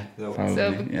 Yeah, probably.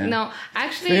 So yeah. no,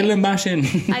 actually, Finland bashing.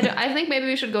 I think maybe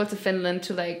we should go to Finland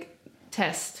to like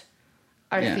test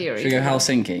our theory. Should we go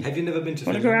Helsinki? Have you never been to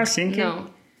Wanna Finland? go Helsinki? No.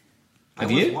 I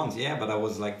was once, yeah, but I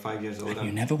was like 5 years old.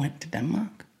 You never went to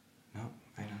Denmark? No,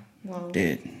 I know. Well,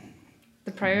 Dude.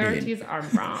 the priorities are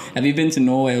wrong. Have you been to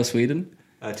Norway or Sweden?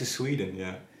 To Sweden,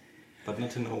 yeah, but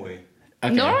not to Norway.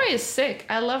 Okay. Norway is sick.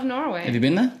 I love Norway. Have you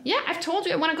been there? Yeah, I've told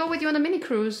you I want to go with you on the mini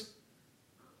cruise.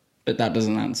 But that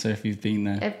doesn't answer if you've been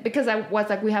there. Because I was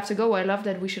like, we have to go. I love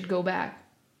that we should go back.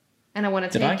 And I want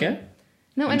to take Did I go?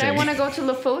 No, I'm and I joking. want to go to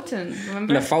Lofoten,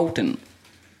 remember? Lofoten.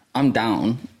 I'm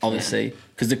down, obviously.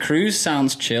 Because the cruise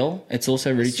sounds chill. It's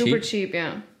also really Super cheap. cheap,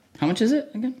 yeah. How much is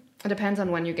it again? It depends on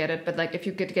when you get it, but like if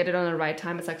you could get it on the right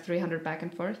time, it's like 300 back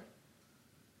and forth.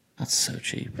 That's so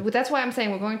cheap. But that's why I'm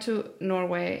saying we're going to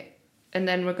Norway and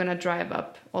then we're going to drive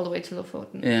up all the way to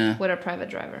Lofoten with our private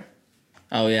driver.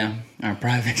 Oh, yeah. Our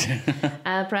private.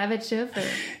 A private chauffeur.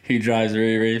 Who drives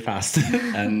really, really fast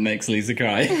and makes Lisa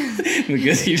cry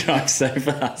because he drives so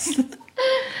fast.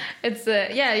 It's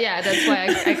that's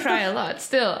why I cry a lot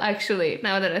still, actually,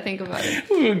 now that I think about it.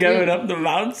 We were going up the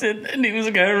mountain and he was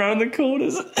going around the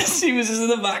corners. She was just in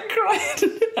the back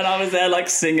crying. And I was there like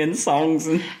singing songs.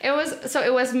 And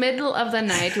It was middle of the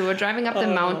night. We were driving up the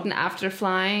mountain after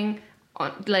flying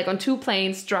on 2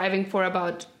 planes, driving for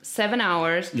about 7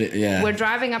 hours. Yeah. We're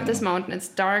driving up this mountain. It's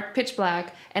dark, pitch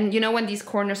black. And you know when these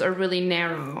corners are really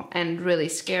narrow and really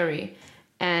scary.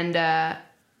 And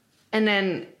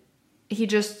then he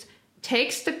just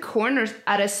takes the corners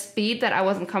at a speed that I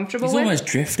wasn't comfortable he's with. almost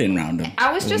drifting round them.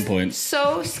 I was at just one point.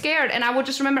 so scared, and I would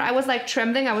just remember I was like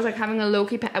trembling. I was like having a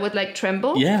low-key. I would like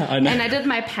tremble. Yeah, I know. And I did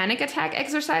my panic attack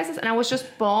exercises, and I was just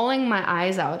bawling my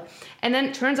eyes out. And then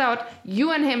it turns out you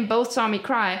and him both saw me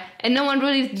cry, and no one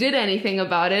really did anything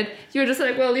about it. You were just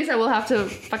like, well, Lisa, we'll have to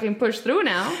fucking push through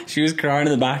now. She was crying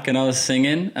in the back, and I was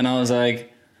singing, and I was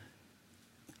like,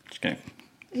 okay.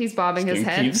 He's bobbing his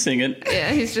head. Keep singing.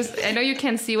 Yeah, he's just. I know you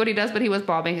can't see what he does, but he was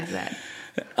bobbing his head.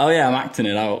 Oh yeah, I'm acting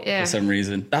it out Yeah. for some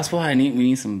reason. That's why we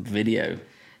need some video.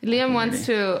 Liam wants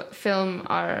to film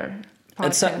our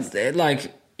podcast. It's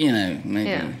like,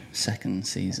 maybe second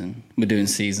season. We're doing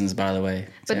seasons, by the way.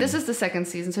 But this is the second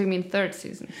season, so you mean third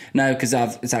season? No, because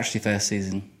it's actually first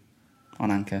season on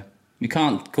Anchor. You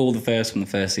can't call the first one the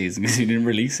first season because you didn't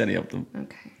release any of them.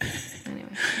 Okay. Anyway,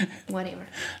 whatever.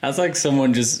 That's like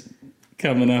someone just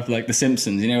coming up like The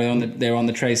Simpsons. They were on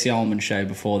the Tracy Ullman show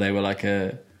before they were like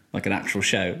an actual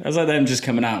show. That's like them just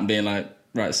coming out and being like,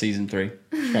 right, season 3,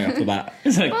 straight off the bat.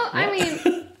 It's like, Well, what? I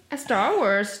mean, Star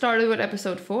Wars started with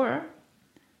episode 4.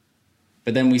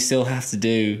 But then we still have to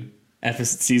do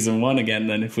season 1 again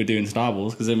then if we're doing Star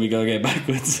Wars, because then we go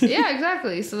backwards. Yeah,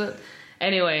 exactly. So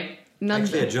anyway,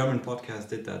 Actually, a German podcast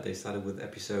did that. They started with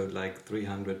episode like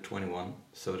 321,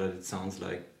 so that it sounds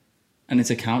like. And it's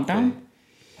a countdown?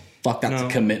 Fuck, that's a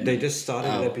commitment. They just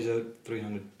started with episode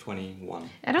 321.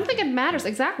 I don't think it matters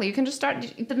exactly. You can just start.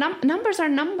 The numbers are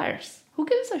numbers. Who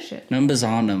gives a shit? Numbers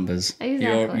are numbers.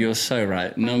 Exactly. You're so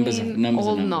right. Numbers are numbers.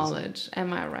 Old are numbers. knowledge.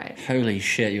 Am I right? Holy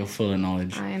shit, you're full of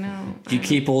knowledge. I know. Do you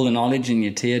keep all the knowledge in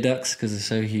your tear ducts because they're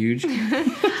so huge?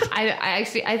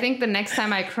 I think the next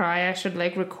time I cry, I should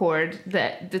like record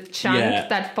the chunk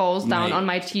that falls down on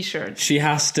my t-shirt. She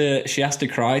has to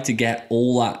cry to get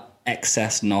all that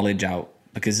excess knowledge out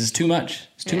because there's too much.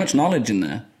 There's too much knowledge in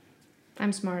there.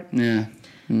 I'm smart. Yeah.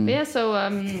 But yeah. So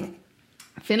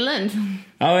Finland.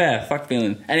 Oh yeah, fuck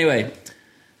Finland. Anyway,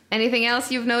 anything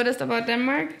else you've noticed about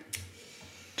Denmark?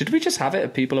 did we just have it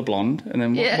if people are blonde? And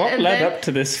then what and led then- up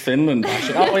to this Finland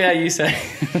bashing? Oh yeah, you say.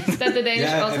 That the Danish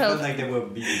Yeah, I also felt like they were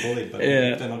being bullied, but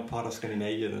if they're not part of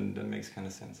Scandinavia, then that makes kind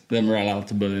of sense. Then we're allowed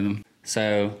to bully them.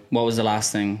 So, what was the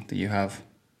last thing that you have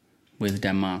with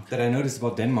Denmark? That I noticed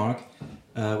about Denmark,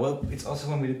 well, it's also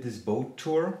when we did this boat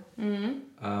tour.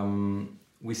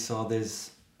 We saw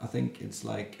this, I think it's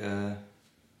like a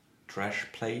trash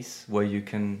place where you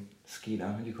can ski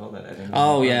down. How do you call that? I don't know.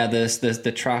 Oh yeah, there's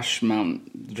the trash mountain.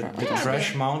 The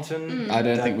trash mountain. I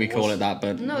don't think we call it that,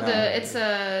 but no, it's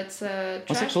a What's it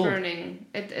trash called? burning.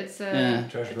 It's a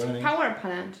Trash it's a burning. power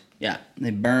plant. yeah,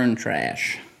 they burn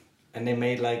trash. And they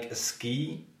made like a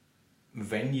ski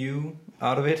venue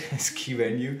out of it. A ski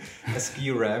venue, a ski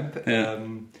ramp. Yeah.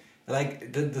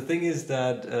 Like the thing is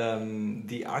that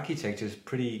the architecture is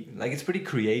it's pretty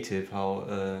creative how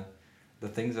the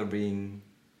things are being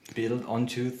built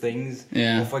onto things.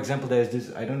 Yeah. Well, for example, there's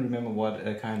this, I don't remember what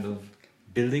kind of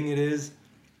building it is,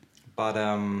 but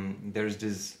there's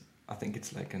this, I think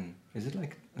it's like is it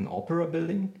like an opera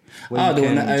building? Oh, the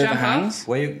one that Jump overhangs?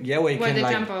 Where you Where can they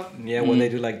like jump off. where they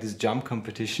do like this jump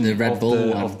competition The Red Bull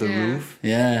one. of the Yeah. roof,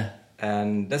 Yeah.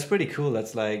 and that's pretty cool.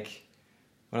 That's like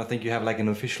when I think you have like an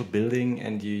official building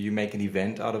and you make an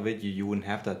event out of it. You wouldn't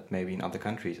have that maybe in other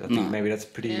countries. I think maybe that's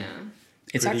pretty. Yeah.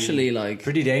 It's pretty- actually like...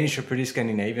 pretty Danish or pretty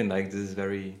Scandinavian. Like this is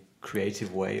very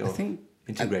creative way of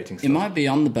integrating stuff. It might be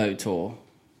on the boat tour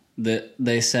that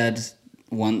they said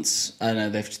once, I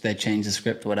don't know, they changed the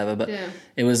script or whatever, but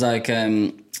it was like,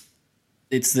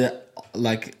 it's the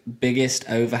like biggest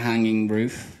overhanging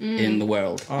roof in the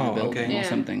world in a building or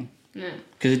something.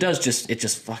 Because it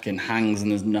just fucking hangs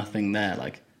and there's nothing there,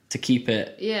 like to keep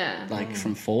it like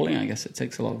from falling. I guess it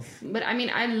takes a lot of. But I mean,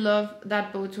 I love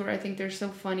that boat tour. I think they're so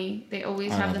funny. They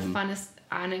always have the funnest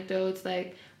anecdotes,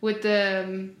 like with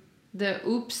the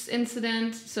oops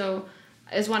incident. So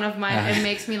it's one of my. It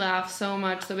makes me laugh so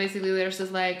much. So basically, there's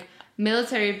this like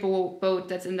military boat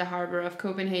that's in the harbor of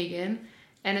Copenhagen,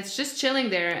 and it's just chilling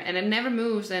there, and it never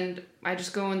moves. And I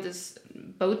just go on this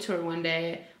boat tour one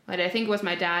day. But I think it was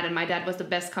my dad, and my dad was the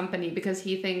best company because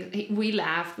we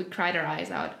laughed, we cried our eyes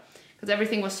out because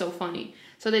everything was so funny.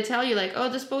 So they tell you like, oh,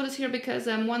 this boat is here because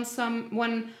one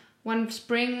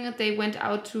spring they went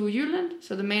out to Jylland,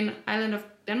 so the main island of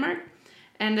Denmark,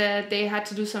 and they had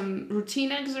to do some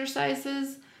routine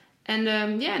exercises, and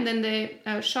and then they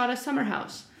shot a summer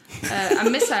house, a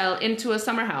missile into a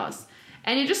summer house,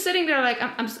 and you're just sitting there like,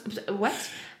 I'm what?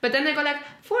 But then they go like,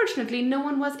 fortunately, no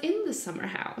one was in the summer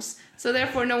house. So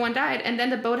therefore, no one died. And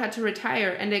then the boat had to retire.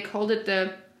 And they called it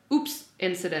the oops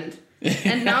incident.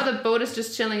 And now the boat is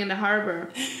just chilling in the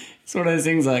harbor. It's one of those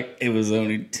things like, it was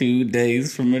only 2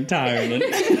 days from retirement.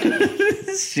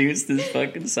 Shoots this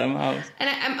fucking summer house. And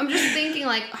I'm just thinking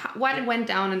like, what went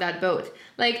down in that boat?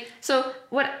 Like, so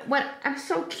what I'm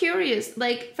so curious.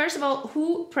 Like, first of all,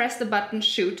 who pressed the button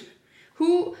shoot?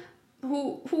 Who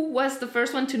was the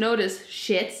first one to notice,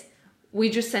 shit, we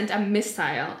just sent a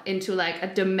missile into like a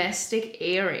domestic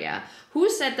area? Who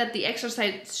said that the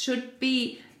exercise should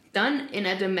be done in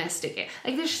a domestic area?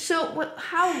 Like there's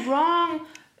how wrong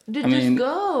did this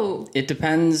go? It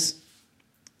depends.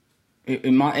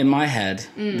 In my head,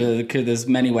 there's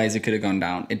many ways it could have gone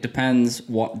down. It depends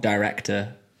what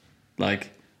director, like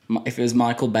if it was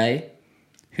Michael Bay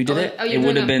who did it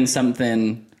would have been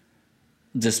something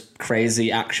just crazy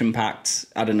action-packed.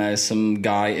 I don't know, some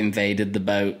guy invaded the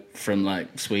boat from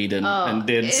like Sweden and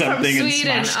did something and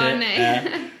smashed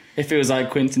it. If it was like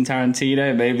Quentin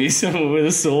Tarantino, maybe someone with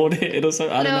a sword hit it or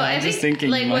something. I don't know. I'm just thinking.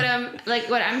 What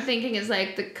I'm thinking is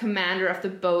like the commander of the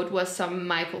boat was some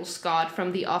Michael Scott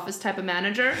from The Office type of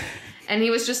manager, and he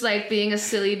was just like being a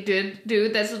silly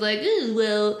dude that's like,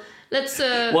 well. Let's.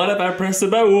 What if I press the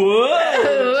button?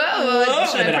 Whoa!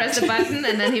 Should I press the button?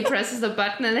 And then he presses the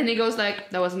button, and then he goes like,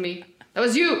 "That wasn't me. That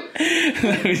was you."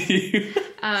 That was you.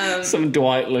 Some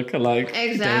Dwight lookalike.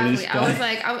 Exactly. I was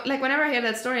like, whenever I hear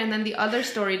that story, and then the other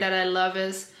story that I love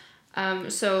is,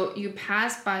 so you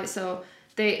pass by. So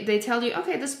they tell you,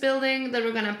 okay, this building that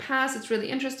we're gonna pass, it's really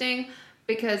interesting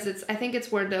because I think it's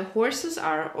where the horses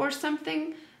are or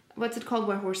something. What's it called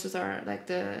where horses are? Like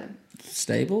the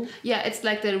stable? Yeah, it's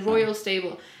like the royal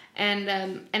stable. And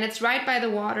it's right by the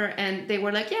water. And they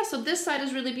were like, yeah, so this side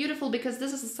is really beautiful because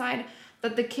this is the side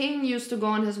that the king used to go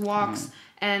on his walks.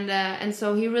 And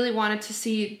so he really wanted to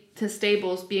see the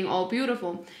stables being all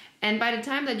beautiful. And by the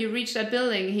time that you reach that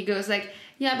building, he goes like,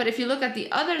 yeah, but if you look at the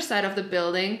other side of the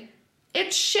building,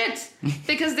 it's shit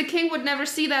because the king would never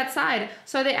see that side.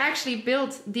 So they actually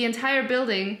built the entire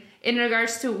building in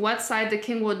regards to what side the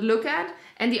king would look at,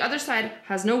 and the other side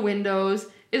has no windows,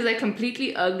 is like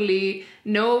completely ugly,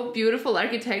 no beautiful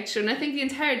architecture, and I think the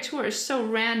entire tour is so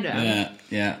random.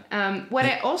 Yeah. What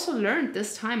I also learned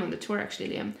this time on the tour, actually,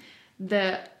 Liam,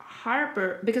 the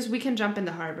harbor, because we can jump in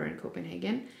the harbor in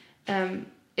Copenhagen,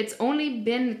 it's only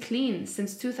been clean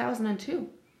since 2002.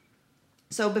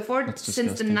 So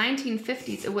since the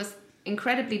 1950s, it was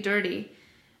incredibly dirty,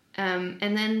 and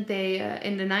then they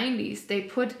in the 90s they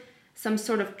put some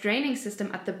sort of draining system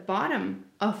at the bottom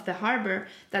of the harbor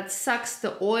that sucks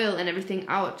the oil and everything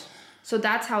out. So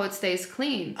that's how it stays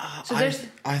clean.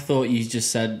 I thought you just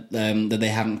said that they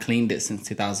haven't cleaned it since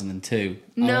 2002.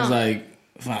 No. I was like,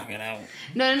 fucking hell.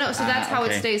 No. So that's how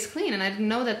it stays clean. And I didn't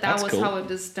know that was cool. How it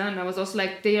is done. I was also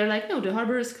like, they are like, no, the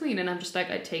harbor is clean. And I'm just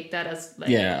like, I take that as like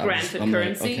granted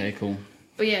currency. Like, okay, cool.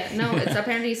 But yeah, no, it's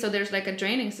apparently, so there's like a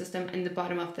draining system in the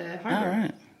bottom of the harbor. All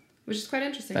right. Which is quite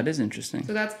interesting. That is interesting.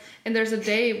 So and there's a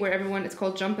day where it's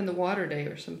called Jump in the Water Day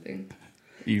or something.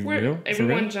 Where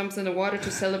everyone jumps in the water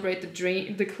to celebrate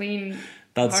the clean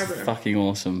That's harbor. Fucking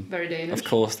awesome. Very Danish. Of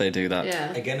course they do that.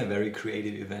 Yeah. Again, a very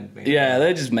creative event. Maybe. Yeah,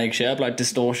 they just make shit up like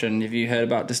Distortion. Have you heard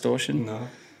about Distortion? No.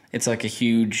 It's like a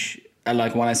huge,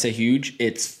 like when I say huge,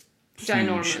 it's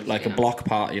ginormous, huge. Like a block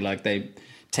party. Like they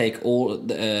take all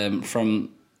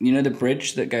from, you know, the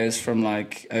bridge that goes from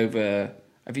like over...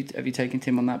 Have you taken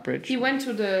Tim on that bridge? He went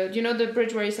to the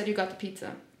bridge where you said you got the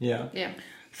pizza? Yeah. Yeah.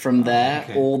 From there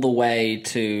all the way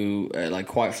to like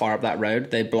quite far up that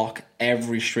road, they block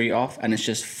every street off, and it's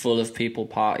just full of people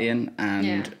partying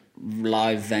and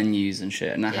live venues and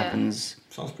shit. And that happens.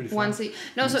 Sounds pretty fun.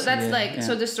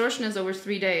 So Distortion is over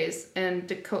 3 days,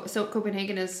 and so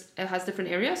Copenhagen has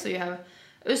different areas. So you have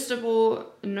Østerbro,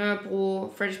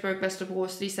 Nørrebro, Frederiksberg, Vesterbro,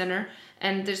 City Center,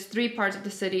 and there's 3 parts of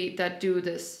the city that do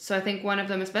this. So I think one of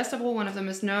them is Vesterbro, one of them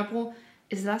is Nørrebro.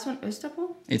 Is the last one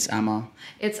Østerbro? It's Amager.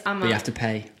 But you have to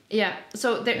pay. Yeah.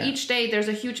 So each day there's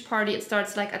a huge party. It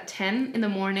starts like at 10 in the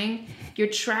morning. You're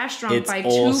trash drunk by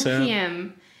 2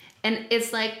 p.m. And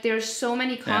it's like there's so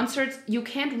many concerts. You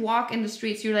can't walk in the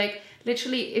streets. You're like,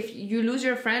 literally, if you lose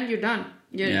your friend, you're done.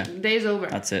 Your day's over.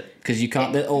 That's it. Because you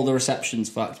can't, all the reception's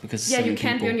fucked because you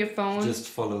can't be on your phone. Just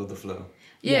follow the flow.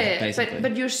 Yeah, basically.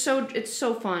 but it's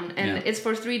so fun, and it's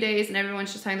for 3 days, and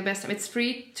everyone's just having the best time. It's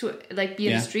free to like be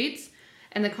in the streets,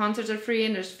 and the concerts are free,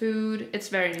 and there's food. It's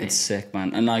very nice. It's sick,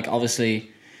 man. And like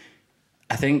obviously,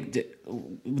 I think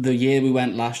the year we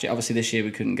went last year, obviously this year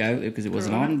we couldn't go because it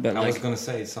wasn't on. But I was gonna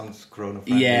say it sounds Corona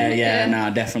friendly.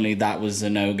 No, definitely that was a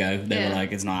no go. They were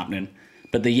like, it's not happening.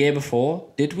 But the year before,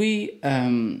 did we?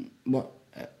 What?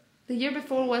 The year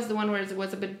before was the one where it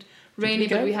was a bit rainy,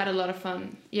 but we had a lot of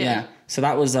fun. Yeah. So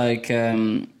that was like,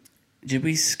 did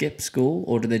we skip school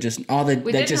or did they just? Oh, they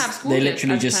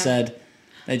literally just said.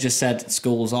 They just said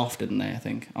schools off, didn't they? I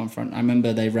think on front. I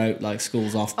remember they wrote like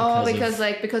schools off. Because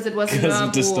it wasn't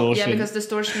of Distortion. Yeah, because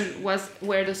Distortion was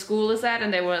where the school is at,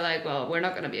 and they were like, well, we're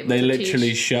not going to be able to teach. They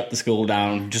literally shut the school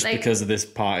down just like, because of this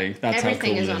party. That's how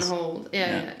cool it is. Everything is on hold.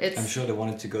 Yeah. I'm sure they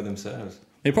wanted to go themselves.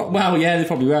 They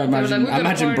probably were.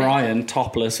 Imagine Brian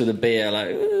topless with a beer,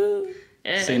 like.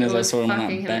 Soon as I saw him on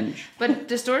that bench. But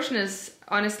Distortion is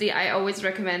honestly, I always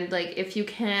recommend, like, if you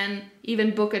can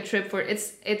even book a trip for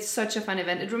it. It's such a fun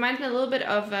event. It reminds me a little bit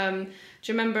of do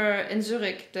you remember in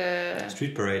Zurich the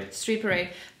street parade?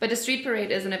 But the street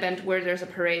parade is an event where there's a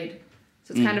parade,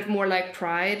 so it's kind of more like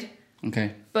Pride.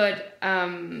 Okay. But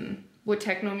with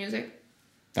techno music.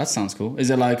 That sounds cool. Is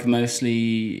it like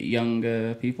mostly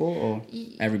younger people or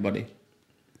everybody?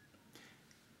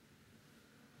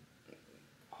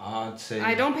 I'd say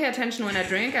I don't pay attention when I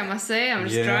drink, I must say. I'm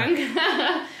just drunk.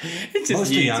 It's just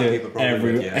mostly young people,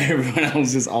 probably. Everyone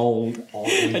else is old.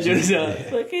 And you're just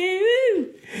like,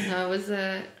 No, it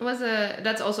was a.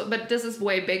 That's also, but this is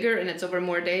way bigger and it's over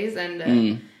more days. And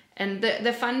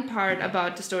the fun part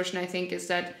about Distortion, I think, is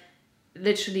that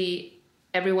literally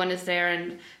everyone is there.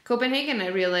 And Copenhagen, I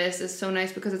realize, is so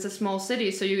nice because it's a small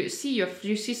city. So you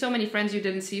see so many friends you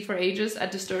didn't see for ages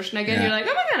at Distortion again. Yeah. You're like,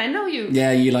 oh my god, I know you.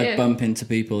 Yeah, you bump into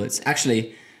people. It's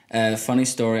actually a funny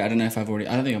story. I don't know if I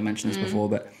don't think I've mentioned this before,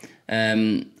 but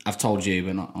I've told you,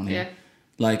 but not on here. Yeah.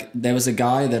 Like, there was a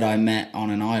guy that I met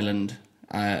on an island.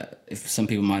 If some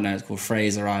people might know, it's called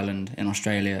Fraser Island in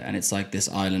Australia, and it's like this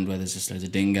island where there's just loads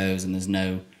of dingoes and there's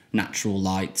no natural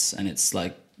lights, and it's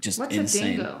like just insane. What's a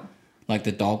dingo? Like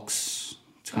the dogs,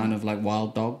 it's kind of like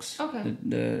wild dogs. Okay.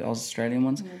 The Australian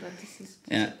ones.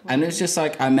 Yeah, and it was just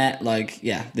like I met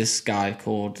this guy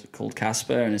called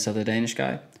Casper and this other Danish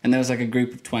guy, and there was like a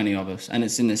group of 20 of us, and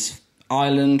it's in this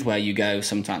island where you go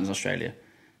sometimes in Australia.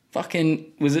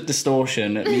 Fucking was it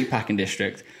Distortion at Meatpacking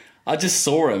District? I just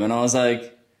saw him and I was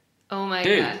like, oh my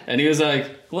dude. God. And he was like,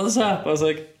 what's up? I was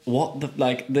like, what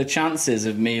the chances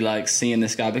of me like seeing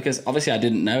this guy, because obviously I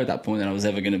didn't know at that point that I was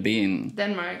ever going to be in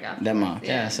Denmark.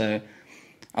 Yeah. So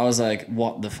I was like,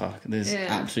 what the fuck? This is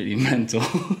absolutely mental.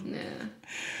 Yeah.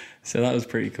 So that was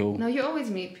pretty cool. No, you always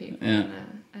meet people. Yeah.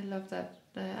 And, I love that.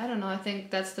 I don't know. I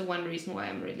think that's the one reason why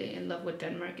I'm really in love with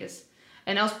Denmark is,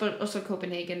 and also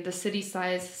Copenhagen. The city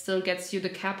size still gets you the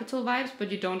capital vibes,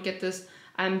 but you don't get this.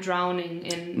 I'm drowning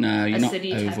in a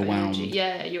city type overwhelmed. Of energy.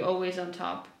 Yeah, you're always on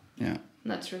top. Yeah.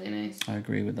 That's really nice. I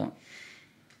agree with that.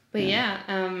 But we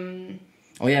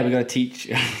got to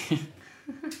teach.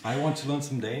 I want to learn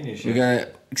some Danish. We got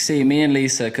to see me and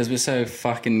Lisa, because we're so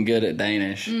fucking good at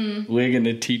Danish. We're going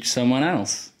to teach someone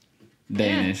else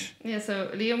Danish. Yeah, so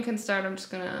Liam can start. I'm just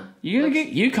going to...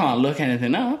 You can't look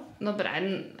anything up. No, but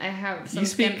I have some... You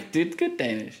speak good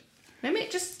Danish. Let me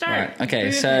just start. Right.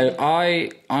 Okay, so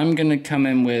I'm going to come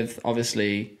in with,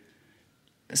 obviously,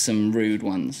 some rude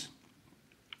ones.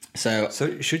 So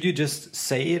should you just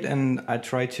say it and I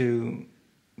try to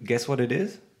guess what it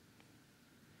is?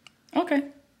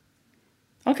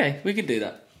 Okay, we could do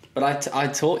that. But I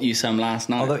taught you some last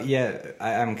night. Although,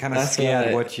 I'm kind of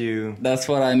scared what you... That's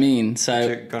what I mean. So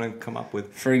you're going to come up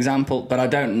with. For example, but I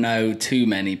don't know too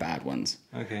many bad ones.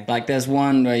 Okay. Like there's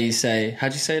one where you say,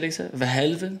 how'd you say it, Lisa?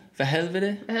 Verhelvede?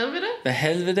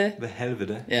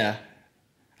 Yeah.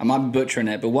 I might be butchering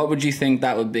it, but what would you think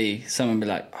that would be? Someone would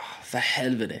be like, oh,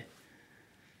 verhelvede.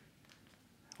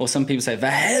 Or some people say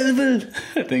verhelvel,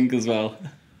 I think, as well.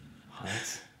 Oh,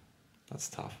 that's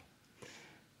tough.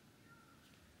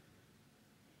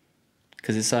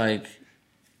 Because it's like,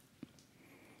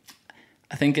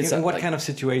 I think it's... In what like, kind of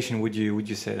situation would you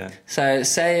say that? So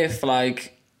say if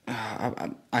like,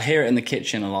 I hear it in the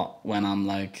kitchen a lot when I'm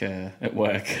like at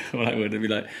work. What I would be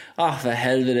like, oh,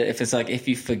 verhelvel. If it's like, if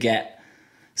you forget,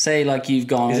 say like you've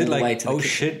gone Is all it the like, way to the oh kitchen.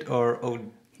 shit, or oh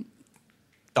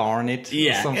darn it,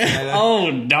 Yeah. or something like that?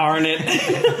 Oh, darn it.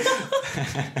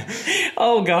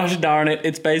 Oh, gosh, darn it.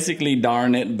 It's basically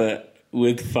darn it, but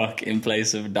with fuck in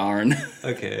place of darn.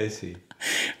 Okay, I see.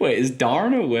 Wait, is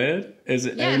darn a word? Is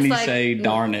it Yeah, only it's like- say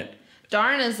darn it?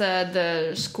 Darn is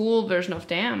the school version of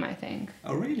damn, I think.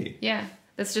 Oh, really? Yeah,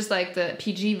 that's just like the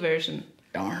PG version.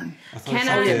 Darn. I thought Can it's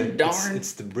I- like Darn.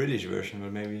 it's the British version,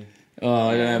 but maybe. Oh,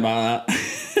 I don't know about that.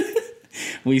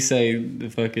 We say the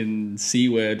fucking C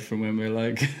word from when we're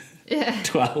like Yeah.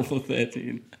 12 or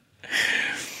 13.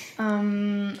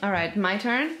 All right, my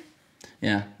turn.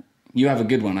 Yeah. You have a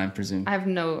good one, I presume. I have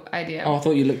no idea. Oh, I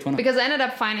thought you looked one up. Because I ended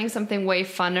up finding something way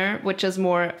funner, which is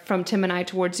more from Tim and I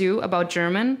towards you about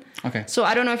German. Okay. So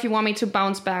I don't know if you want me to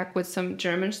bounce back with some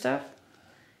German stuff.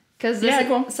 Because Yeah,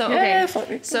 go on. So Yeah, okay. yeah, fuck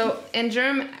it. So in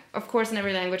German, of course, in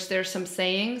every language, there's some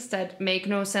sayings that make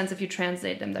no sense if you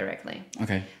translate them directly.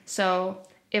 Okay. So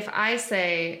if I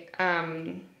say,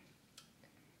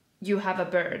 "You have a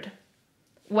bird,"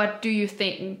 what do you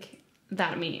think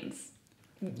that means?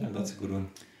 Yeah, that's a good one.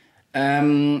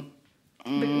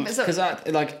 So- Because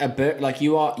like a bird, like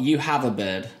you have a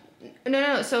bird.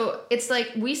 No. So it's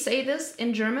like we say this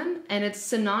in German, and it's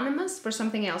synonymous for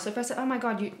something else. So if I say, "Oh my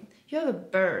God, you have a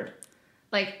bird,"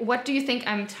 like what do you think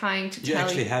I'm trying to You tell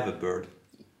actually you? have a bird.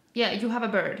 Yeah, you have a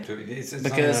bird. So it's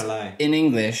Because not a lie. in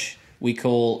English we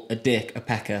call a dick a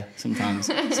pecker sometimes.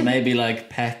 So maybe like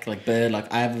peck, like bird,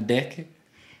 like I have a dick.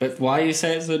 But why you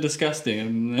say it so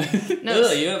disgusting? No,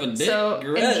 Ugh, you have a dick. So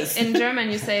Gross. in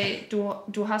German you say,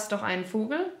 du hast doch einen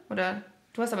Vogel, oder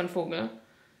du hast aber einen Vogel,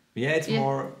 Yeah, it's Yeah.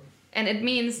 more. and it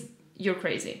means you're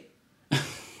crazy.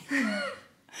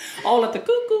 Oh, like the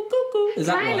cuckoo. Is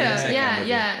that Kind what? of, Yeah,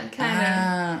 yeah, kind of.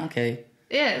 Ah, okay.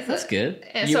 Yeah, That's good.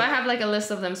 Yeah, You- so I have like a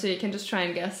list of them, so you can just try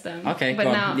and guess them. Okay, but go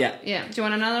on, now, yeah. Do you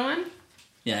want another one?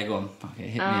 Yeah, go on. Okay,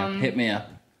 hit me up.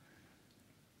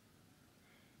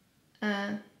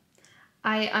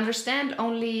 I understand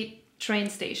only train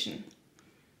station.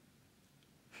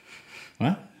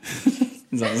 What?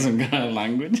 Is that some kind of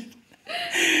language?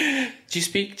 Do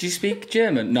you speak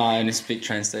German? No, I only speak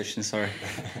train station. Sorry.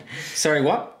 Sorry,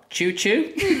 what? Choo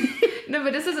choo? No,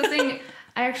 but this is the thing.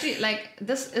 I actually like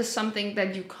this is something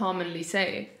that you commonly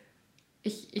say.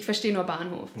 Ich verstehe nur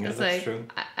Bahnhof. Yeah, It's that's like true.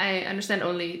 I understand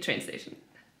only train station.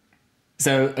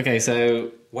 So okay,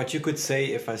 so What you could say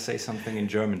if I say something in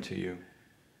German to you,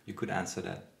 you could answer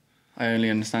that. I only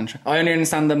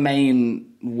understand the main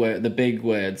word, the big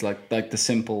words, like the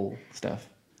simple stuff.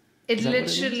 It Is that what it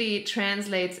literally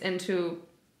translates into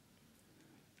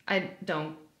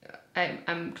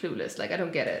I'm clueless. Like I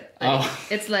don't get it. Like, Oh.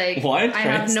 It's like Why I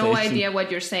have train no station? idea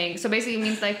what you're saying. So basically it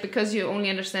means like because you only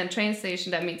understand train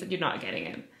station, that means that you're not getting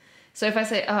it. So if I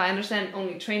say, oh, I understand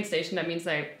only train station, that means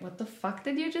like, what the fuck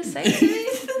did you just say to me?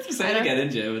 Say I it don't- again in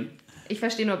German. Ich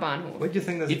verstehe nur Bahnhof. Where do you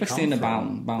think does You it verstehen come the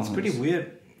from? Bahnhof. It's pretty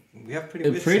weird. We have pretty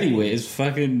weird. Pretty sayings. weird. It's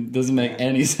fucking doesn't make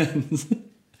any sense.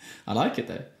 I like it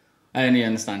though. I only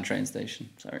understand train station.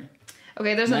 Sorry.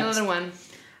 Okay, there's Next. another one.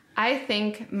 I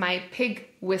think my pig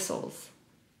whistles.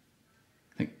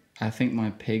 I think my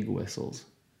pig whistles.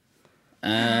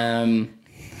 Oh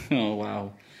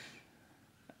wow.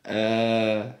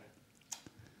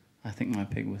 I think my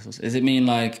pig whistles. Does it mean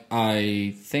like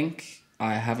I think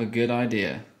I have a good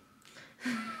idea?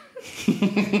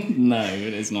 No,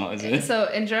 it is not, is it? So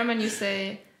in German you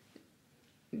say,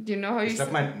 do you know how you Ich say?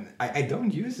 glaube, I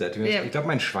don't use that. Yeah. Ich glaube,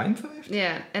 mein Schwein pfeift.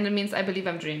 Yeah, and it means I believe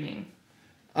I'm dreaming.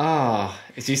 Ah,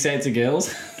 if you say it to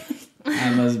girls,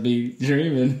 I must be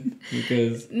dreaming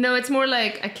because No, it's more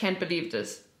like I can't believe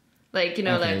this. Like, you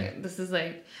know, Okay. like this is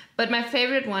like. But my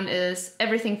favorite one is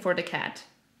everything for the cat.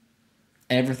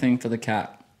 everything for the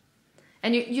cat.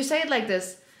 And you say it like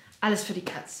this, alles für die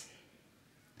Katz.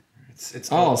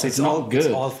 It's Oh, all, so it's not all, good.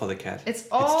 It's all for the cat. It's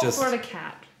all just, for the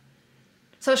cat.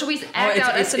 So should we act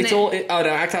out a it's scenario? all. No,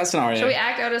 act out a scenario. Should we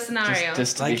act out a scenario?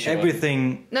 Just to be like sure.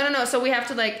 everything. No. So we have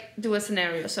to like do a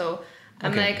scenario. So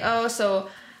I'm Okay. like, oh, so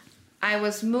I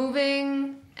was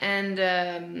moving and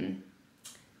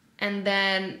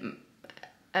then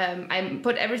I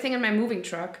put everything in my moving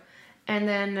truck, and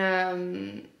then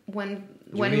when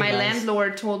my realized-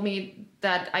 landlord told me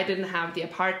that I didn't have the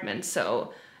apartment,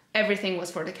 so everything was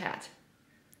for the cat.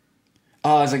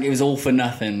 Oh, it's like it was all for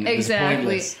nothing. It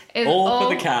Exactly. was pointless. All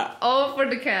for the cat. All for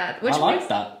the cat. Which I like means,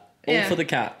 that. All for the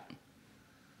cat.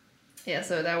 Yeah,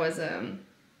 so that was...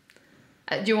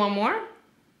 do you want more?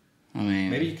 I mean...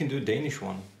 Maybe you can do a Danish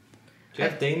one. Do you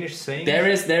have Danish sayings?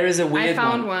 There is a weird one. I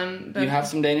found one. You have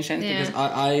some Danish sayings? Yeah. Because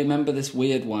I remember this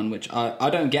weird one, which I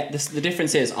don't get. This. The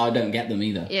difference is I don't get them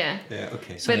either. Yeah. Yeah,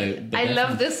 okay. So, but I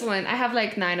love this one. I have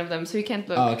like 9 of them, so you can't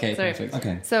look. Oh, okay, Sorry. perfect.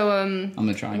 Okay. So, I'm going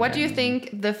to try and what get do you them.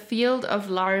 think the field of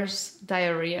Lars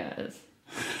diarrhea is?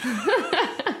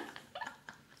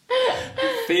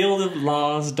 Field of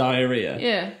Lars diarrhea.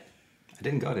 Yeah. I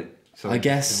didn't got it. So I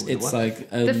guess the it's what? like...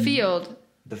 The field.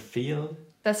 The field?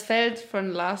 Das Feld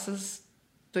von Lars'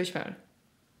 Durchfall.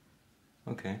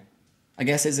 Okay. I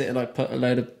guess is it like put a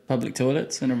load of public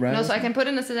toilets in a row? No, so I can put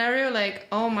in a scenario like,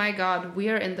 oh my god, we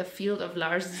are in the field of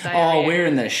Lars' diarrhea. Oh, we're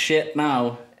in the shit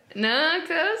now. No,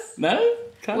 cuz No?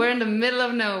 we're in the middle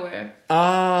of nowhere.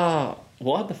 Ah,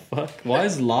 what the fuck? Why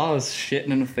is Lars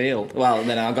shitting in a field? Well,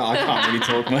 then I can't really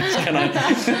talk much, can I?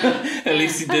 At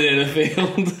least he did it in a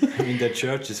field. I mean, the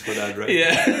church is for that, right?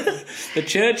 Yeah. The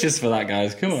church is for that,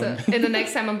 guys. Come on. So in the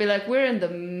next time I'll be like, we're in the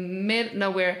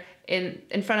we're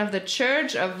in front of the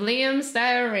church of Liam's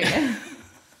diarrhea.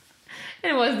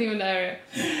 It wasn't even diarrhea.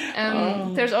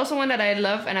 There's also one that I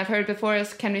love and I've heard before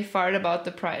is, can we fart about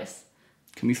the price?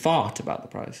 Can we fart about the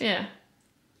price? Yeah.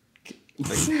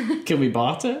 Can we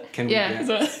barter? Can Yeah. we, Is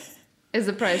that... Is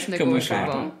the price Can we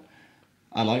negotiable? fart?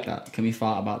 I like that. Can we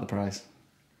fart about the price?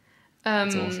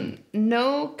 That's awesome.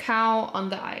 No cow on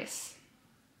the ice.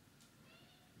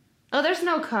 Oh, there's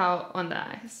no cow on the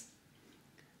ice.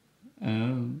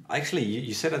 Actually,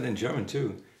 you said that in German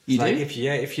too. You It's like do?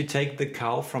 if you take the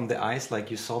cow from the ice,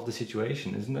 like you solve the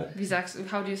situation, isn't it?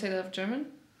 How do you say that in German?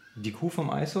 Die Kuh vom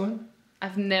Eis holen?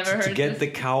 I've never heard To get this. the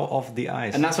cow off the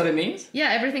ice. And that's what it means? Yeah,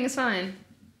 everything is fine.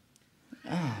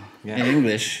 Yeah. In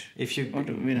English. If you What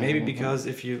do we know? maybe because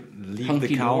if you leave Hunky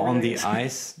the cow on the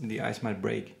dory. ice might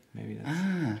break. Maybe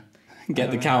that's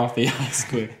Get the cow off the ice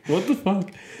quick. What the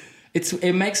fuck?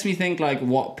 It makes me think like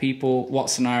what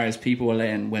scenarios people were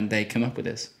in when they come up with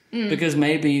this. Because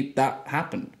maybe that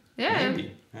happened. Yeah.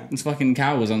 maybe. Yeah. This fucking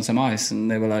cow was on some ice and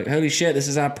they were like, holy shit, this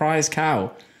is our prize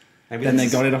cow. Maybe Then they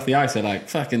this got it off the ice. They're like,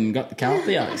 fucking got the cow off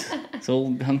the ice. It's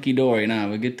all hunky-dory now.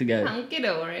 We're good to go.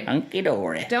 Hunky-dory.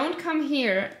 Hunky-dory. Don't come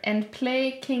here and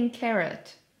play King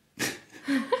Carrot.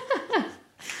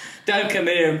 Don't come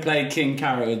here and play King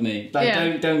Carrot with me. Like,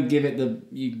 Yeah. don't give it the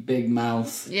you big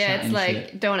mouth. Yeah, it's chatting like,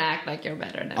 shit. don't act like you're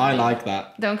better than I me. like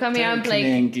that. Don't come here and Don't come here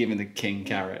play... and give me the King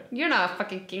Carrot. You're not a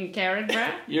fucking King Carrot,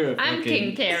 bruh. You're a I'm fucking...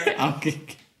 King Carrot. I'm King...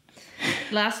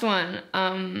 Last one.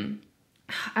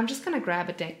 I'm just gonna grab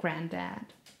a granddad.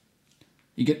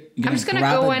 I'm just gonna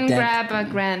go and grab a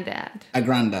granddad. A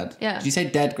granddad? Yeah. Did you say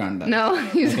dead granddad? No,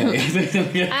 he's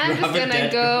Okay. I'm just Grab a gonna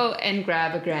dead go and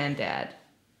grab a granddad.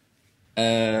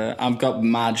 I've got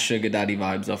mad sugar daddy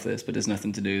vibes off this, but there's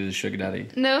nothing to do with sugar daddy.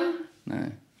 No?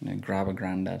 No, grab a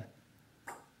granddad.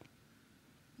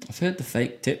 I've heard the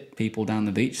fake tip people down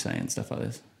the beach saying stuff like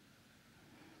this.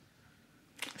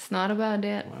 It's not about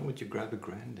that. Why would you grab a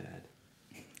granddad?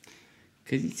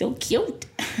 Because he's so cute.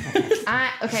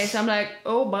 Okay, so I'm like,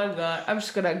 oh my god, I'm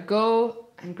just gonna go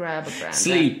and grab a granddad.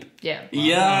 Sleep. Yeah.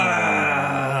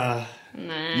 Yeah.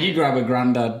 Nah. You grab a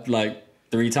granddad like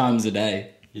 3 times a day.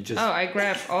 You just Oh, I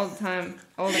grab all the time.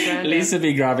 All the granddads. Lisa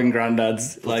be grabbing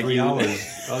granddads for like 3 you. hours.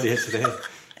 Oh, yesterday.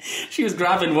 She was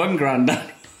grabbing one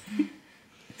granddad.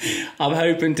 I'm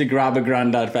hoping to grab a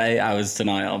granddad for 8 hours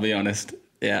tonight, I'll be honest.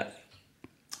 Yeah.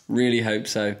 Really hope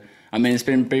so. I mean, it's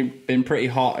been pretty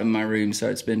hot in my room, so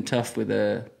it's been tough with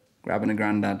grabbing a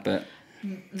granddad, but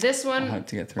This I one hope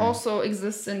to get through. also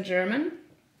exists in German.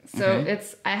 So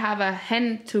it's, I have a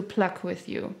hen to pluck with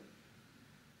you.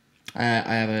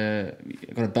 I've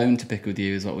got a bone to pick with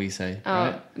you, is what we say. Oh,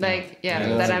 right? like, yeah, Yeah,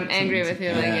 that that's I'm angry with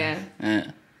you. Like,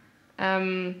 yeah.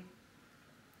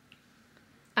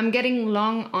 I'm getting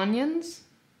long onions.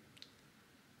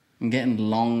 I'm getting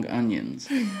long onions.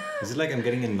 Is it like I'm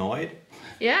getting annoyed?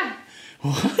 Yeah.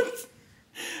 What?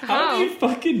 How How? do you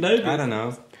fucking know this? I don't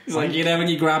know. It's like, you know, when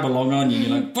you grab a long onion,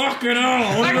 you're like, fucking hell,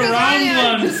 I want a Fucking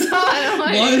round onions. one. So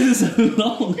annoying. Why is it so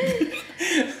long?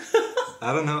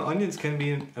 I don't know. Onions can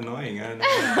be annoying. I don't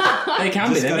know. They can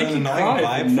be. Just They got make an you annoying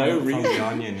cry for vibe no from reason. the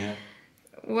onion, yeah.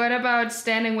 What about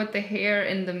standing with the hair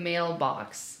in the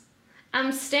mailbox?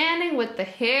 I'm standing with the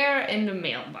hair in the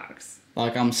mailbox.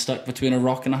 Like I'm stuck between a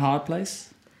rock and a hard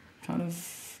place. Kind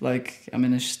of like I'm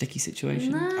in a sticky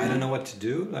situation. I don't know what to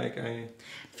do. Like I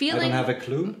Feeling, don't have a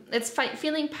clue. It's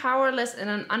feeling powerless in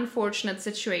an unfortunate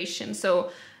situation.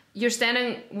 So you're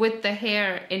standing with the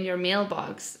hair in your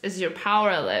mailbox. Is you're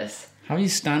powerless. How are you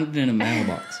standing in a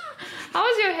mailbox? How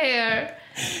is your hair?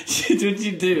 What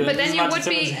you do? But then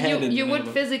you would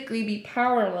physically be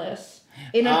powerless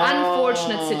in an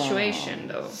unfortunate situation,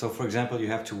 though. So, for example, you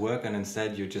have to work and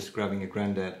instead you're just grabbing a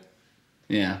granddad.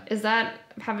 Yeah. Is that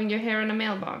having your hair in a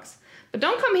mailbox? But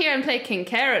don't come here and play King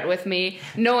Carrot with me,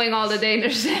 knowing all the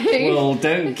Danish sayings. Well,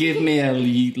 don't give me a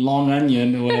long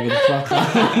onion or whatever the fuck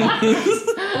that is.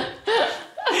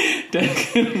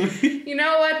 You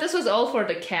know what? This was all for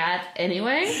the cat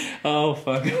anyway. Oh,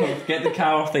 fuck off. Get the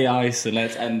cow off the ice and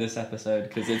let's end this episode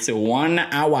because it's 1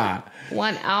 hour.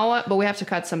 1 hour, but we have to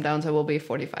cut some down, so it will be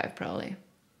 45 probably.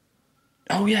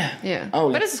 Oh, yeah. Yeah.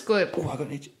 Oh, but it's good. Oh, I got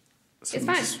an itch. It's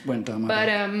fine. Just went down my But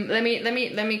back.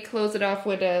 let me close it off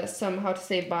with some how to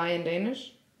say bye in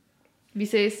Danish. Vi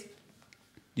ses.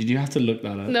 Did you have to look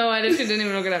that up? No, I didn't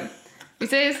even look it up. Vi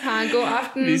ses. Ha en god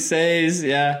aften. Vi ses,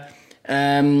 yeah.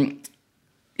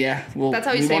 Yeah, well, that's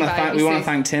how you say bye. We want to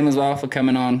thank Tim as well for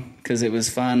coming on because it was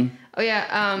fun. Oh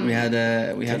yeah. We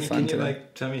had fun. Can you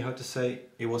like tell me how to say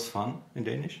it was fun in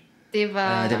Danish? Det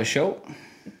var sjov.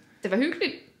 Det var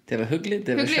hyggeligt. Det var hyggeligt.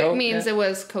 Det var hyggeligt sjov. means it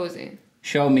was cozy.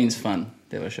 Show means fun.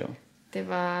 Det var sjov. Det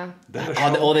var...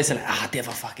 Or they say like, det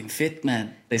var fucking fedt, man.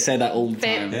 They say that all the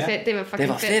time. Fedt, det var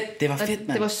fucking fedt. Det var fedt,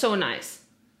 man. Det var so nice.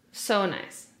 So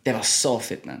nice. Det var så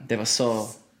fedt, man. Det var så...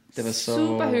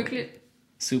 Super hyggeligt.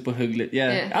 Super hyggeligt,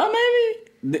 yeah. Oh,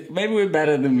 maybe we're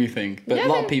better than we think. But yeah, a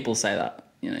lot of people say that.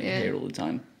 You hear it all the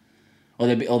time. Or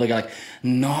they go like,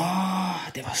 no,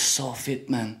 det var så fedt,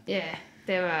 man. Yeah.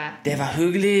 Det var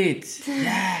hyggeligt. Ja.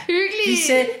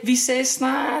 Hyggeligt. Vi ses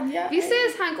snart. Ja. Vi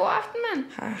ses. Ha en god aften, mand.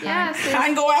 Ha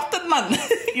en god aften, man.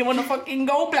 You wanna fucking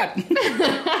go, blood.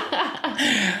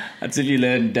 That's if you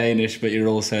learn Danish, but you're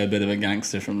also a bit of a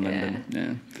gangster from London.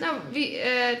 Yeah. No,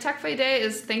 tak for i dag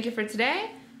is thank you for today.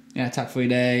 Ja, tak for i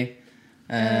dag.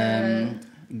 Yeah.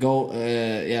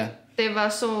 Det var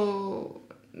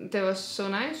so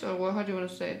nice, or how do you want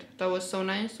to say it? That was so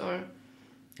nice, or...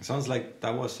 It sounds like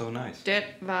that was so nice. Det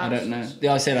var... I don't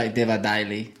know. I say like, det var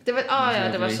dejligt. Det var,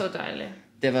 det var så dejligt.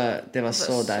 Det var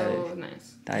så dejligt. So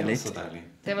nice. Dejligt.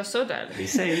 Det var så dejligt. We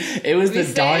say. It was the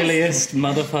dialiest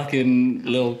motherfucking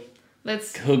little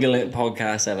huggle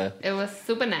podcast ever. It was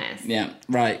super nice. Yeah.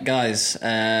 Right, guys.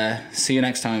 See you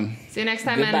next time. See you next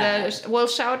time. Goodbye. And we'll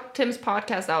shout Tim's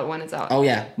podcast out when it's out. Oh,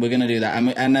 yeah. We're going to do that.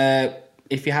 And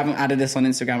if you haven't added this on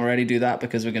Instagram already, do that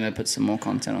because we're going to put some more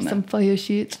content on there. Some fire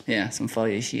shit. Yeah, some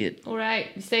fire shit. All right.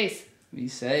 Vi ses. Vi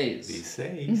ses. Vi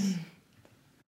ses.